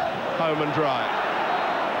were home and dry?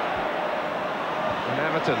 And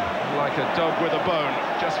Everton, like a dog with a bone,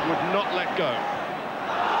 just would not let go.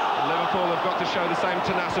 And Liverpool have got to show the same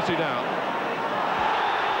tenacity now.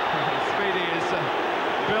 Speedy is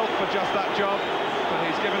built for just that job, but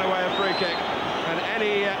he's given away a free kick. And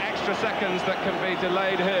any extra seconds that can be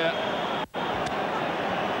delayed here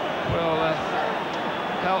will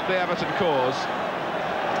help the Everton cause.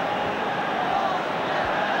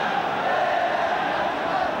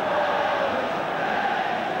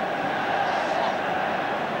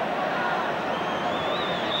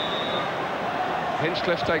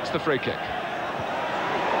 Hinchcliffe takes the free kick. And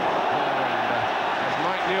as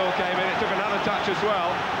Mike Newell came in, it took another touch as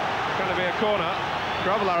well. It's going to be a corner.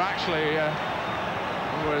 Groveler actually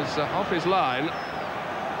was off his line.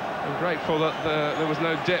 I'm grateful that there was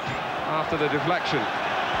no dip after the deflection.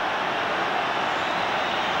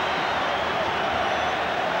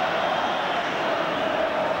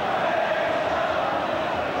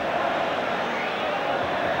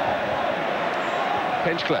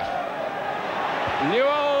 Hinchcliffe.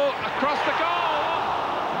 Newell across the goal.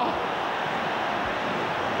 Oh.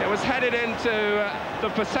 It was headed into the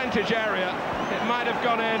percentage area. It might have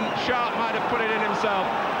gone in. Sharp might have put it in himself.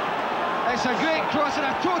 It's a great cross and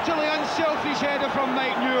a totally unselfish header from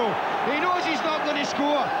Mike Newell. He knows he's not going to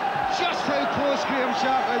score. Just how close Graham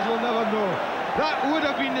Sharp is, we'll never know. That would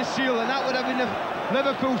have been the seal, and that would have been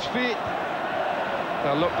Liverpool's fate.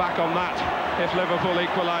 They'll look back on that if Liverpool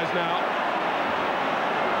equalise now.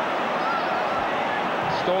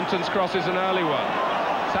 Staunton's cross is an early one.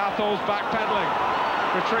 Southall's backpedaling.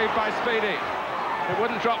 Retrieved by Speedy. It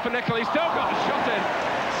wouldn't drop for Nicol. He still got the shot in.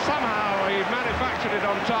 Somehow he manufactured it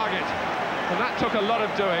on target. And that took a lot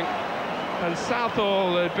of doing. And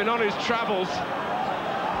Southall had been on his travels.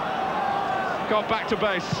 Got back to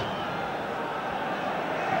base.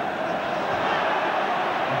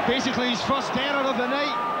 Basically his first error of the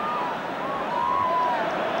night.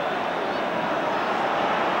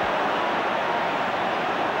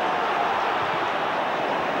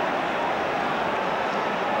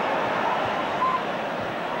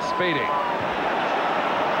 Speedy.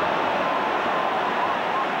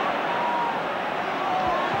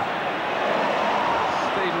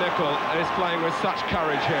 Steve Nicol is playing with such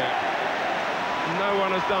courage here. No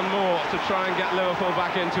one has done more to try and get Liverpool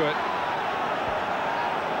back into it.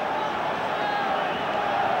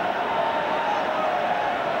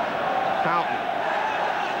 Houghton.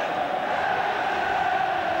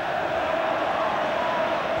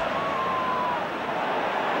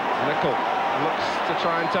 Nicol looks to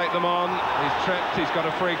try and take them on. He's tripped, he's got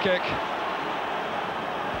a free kick.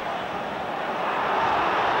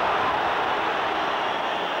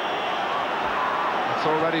 It's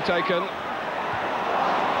already taken.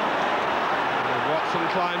 And Watson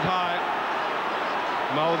climbed high.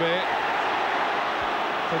 Mulvey.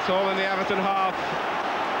 It's all in the Everton half.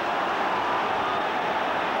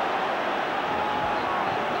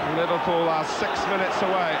 Liverpool are 6 minutes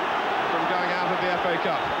away from going out of the FA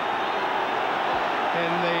Cup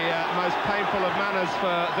in the most painful of manners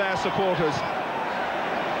for their supporters.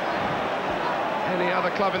 Any other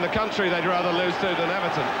club in the country they'd rather lose to than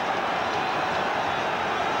Everton.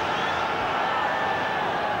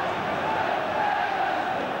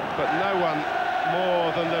 But no one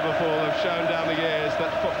more than Liverpool have shown down the years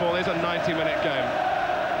that football is a 90-minute game,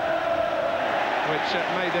 which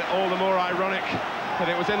made it all the more ironic But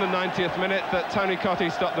it was in the 90th minute that Tony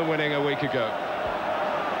Cottee stopped them winning a week ago.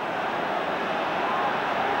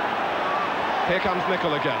 Here comes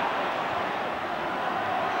Nicol again.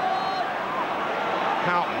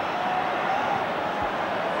 Houghton.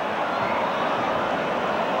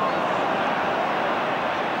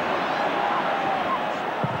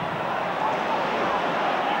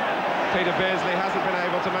 Peter Beardsley hasn't been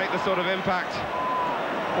able to make the sort of impact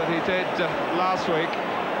that he did last week.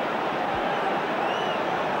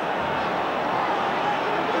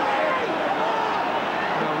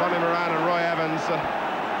 Now, Ronnie Moran and Roy Evans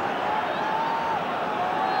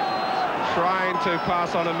trying to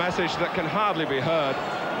pass on a message that can hardly be heard.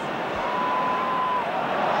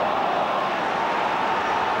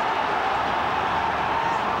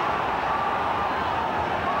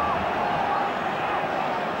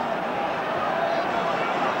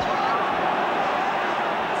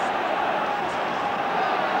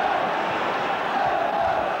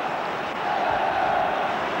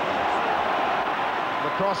 The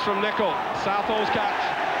cross from Nicol, Southall's catch.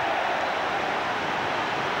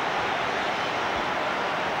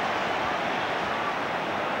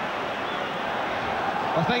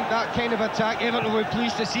 I think that kind of attack Everton will be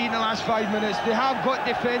pleased to see in the last 5 minutes. They have got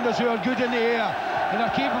defenders who are good in the air and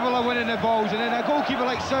are capable of winning the balls, and then a goalkeeper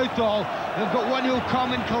like Southall, they've got one who'll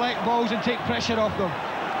come and collect balls and take pressure off them.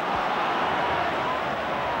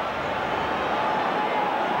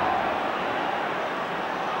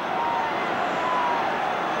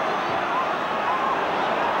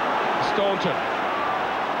 Staunton.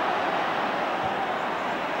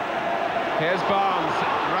 Here's Barnes,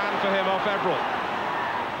 ran for him off Everett.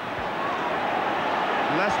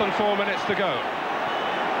 Less than 4 minutes to go.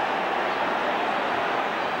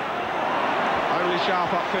 Only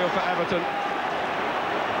sharp upfield for Everton.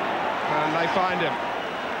 And they find him.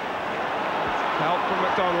 Help from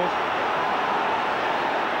McDonald.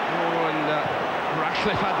 Oh, and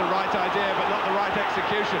Ratcliffe had the right idea, but not the right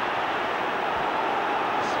execution.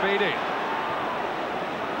 Speedy.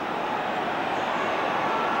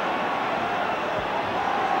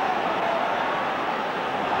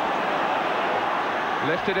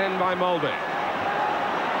 Lifted in by Mulby.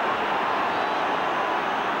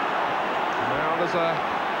 Now there's a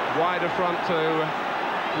wider front to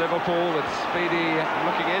Liverpool with Speedy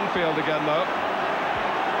looking infield again though.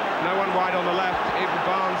 No one wide on the left, even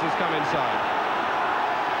Barnes has come inside.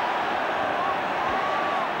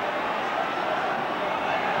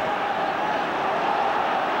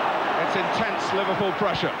 It's intense Liverpool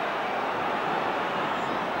pressure.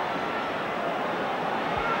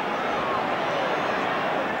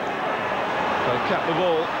 They've kept the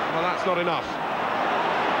ball, well that's not enough.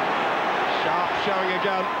 Sharp showing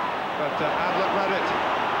again, but Adlet read it.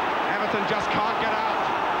 Everton just can't get out.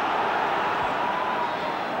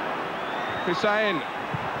 Hussein.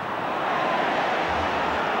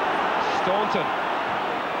 Staunton.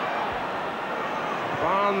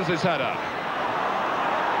 Barnes' header.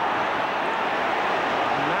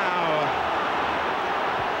 Now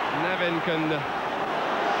Nevin can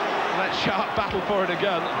let Sharp battle for it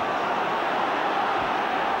again.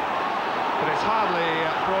 But it's hardly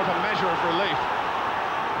brought a measure of relief.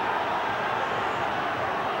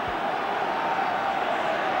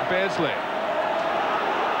 Beardsley.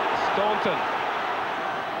 Staunton.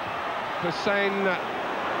 Hussein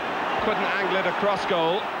couldn't angle it across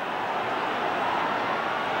goal.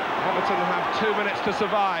 Everton have 2 minutes to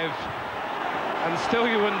survive, and still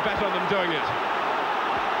you wouldn't bet on them doing it.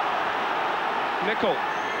 Nicol.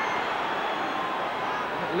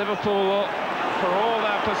 Liverpool, for all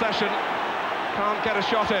their possession, can't get a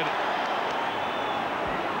shot in.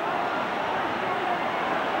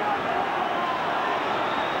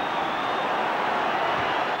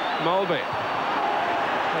 Mulby.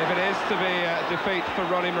 If it is to be a defeat for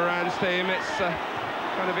Ronnie Moran's team, it's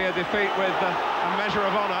going to be a defeat with a measure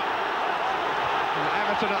of honour. And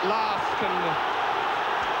Everton at last can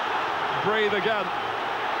breathe again.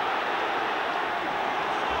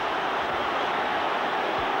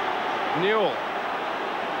 Newell.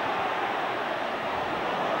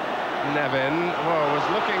 Nevin, well, was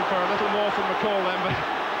looking for a little more from McCall then, but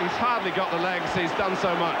he's hardly got the legs, he's done so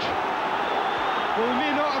much. Well, we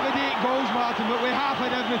may not have had 8 goals, Martin, but we have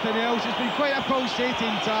had everything else. It's been quite a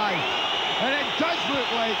pulsating tie. And it does look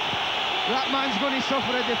like that man's going to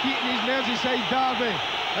suffer a defeat in his Merseyside derby.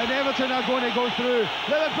 And Everton are going to go through.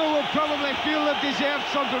 Liverpool will probably feel they've deserved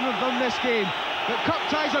something from this game. But cup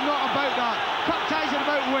ties are not about that. Cup ties are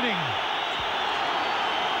about winning.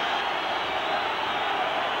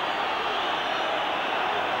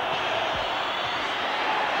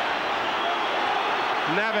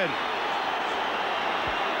 Nevin.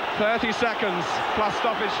 30 seconds plus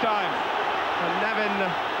stoppage time. And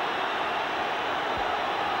Nevin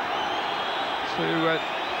to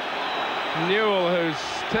Newell, who's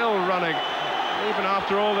still running, even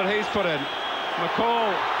after all that he's put in.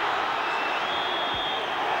 McCall.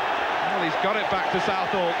 Well, he's got it back to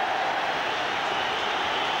Southall.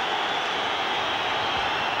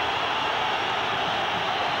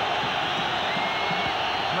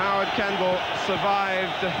 Howard Kendall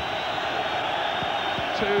survived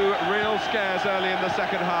two real scares early in the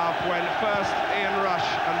second half when first Ian Rush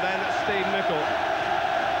and then Steve Nicol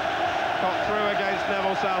got through against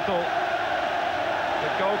Neville Southall.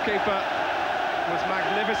 The goalkeeper was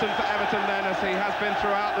magnificent for Everton then, as he has been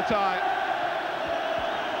throughout the tie.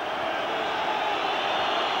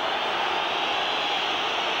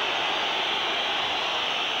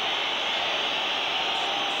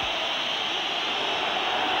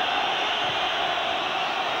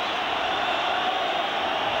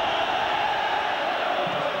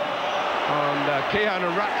 Keown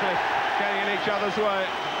and Ratcliffe getting in each other's way.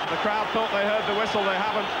 The crowd thought they heard the whistle, they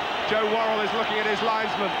haven't. Joe Worrell is looking at his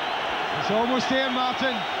linesman. It's almost here,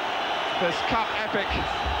 Martin. This cup epic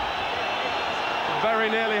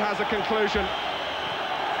very nearly has a conclusion.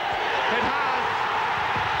 It has.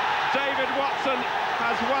 David Watson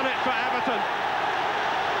has won it for Everton.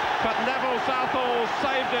 But Neville Southall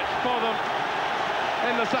saved it for them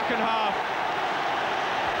in the second half.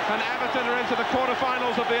 And Everton are into the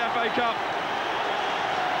quarter-finals of the FA Cup.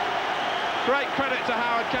 Great credit to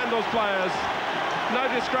Howard Kendall's players. No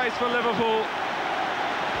disgrace for Liverpool.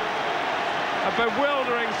 A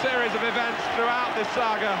bewildering series of events throughout this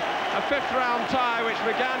saga. A fifth-round tie which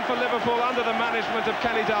began for Liverpool under the management of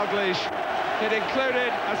Kenny Dalglish. It included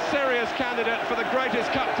a serious candidate for the greatest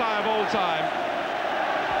cup tie of all time.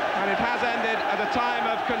 And it has ended at a time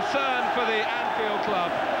of concern for the Anfield club,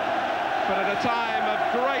 but at a time of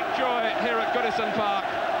great joy here at Goodison Park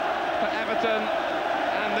for Everton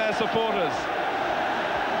and their supporters.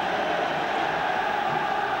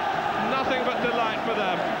 Nothing but delight for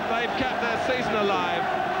them. They've kept their season alive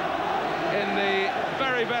in the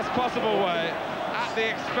very best possible way at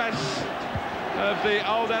the expense of the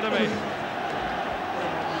old enemy.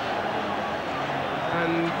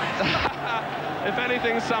 And if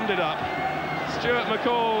anything summed it up, Stuart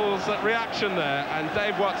McCall's reaction there, and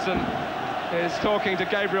Dave Watson is talking to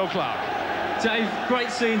Gabriel Clark. Dave,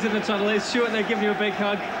 great scenes in the tunnel. Is Stuart there giving you a big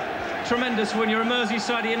hug? Tremendous when you're a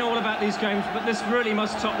Merseyside, you know all about these games, but this really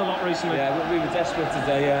must top the lot recently. Yeah, we were desperate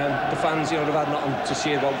today. The fans, they've had nothing to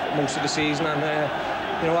say about most of the season, and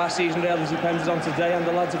our season really depended on today, and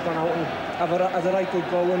the lads have gone out and had a right good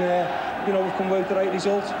go, and we've come with the right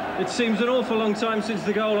result. It seems an awful long time since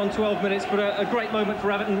the goal on 12 minutes, but a great moment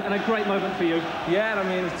for Everton and a great moment for you. Yeah, I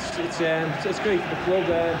mean, it's great for the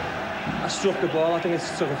club. I struck the ball, I think it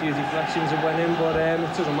took a few deflections and went in, but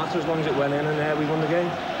it doesn't matter as long as it went in, and we won the game.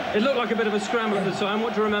 It looked like a bit of a scramble at the time.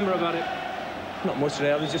 What do you remember about it? Not much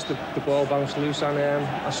really, just the ball bounced loose, and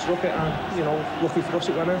I struck it, and lucky for us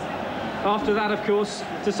it went in. After that, of course,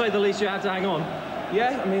 to say the least, you had to hang on.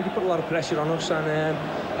 Yeah, I mean, they put a lot of pressure on us, and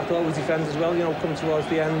I thought we defended as well, coming towards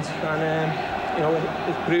the end, and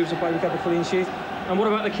it proves it by we got the clean sheet. And what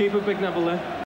about the keeper, Big Neville, there?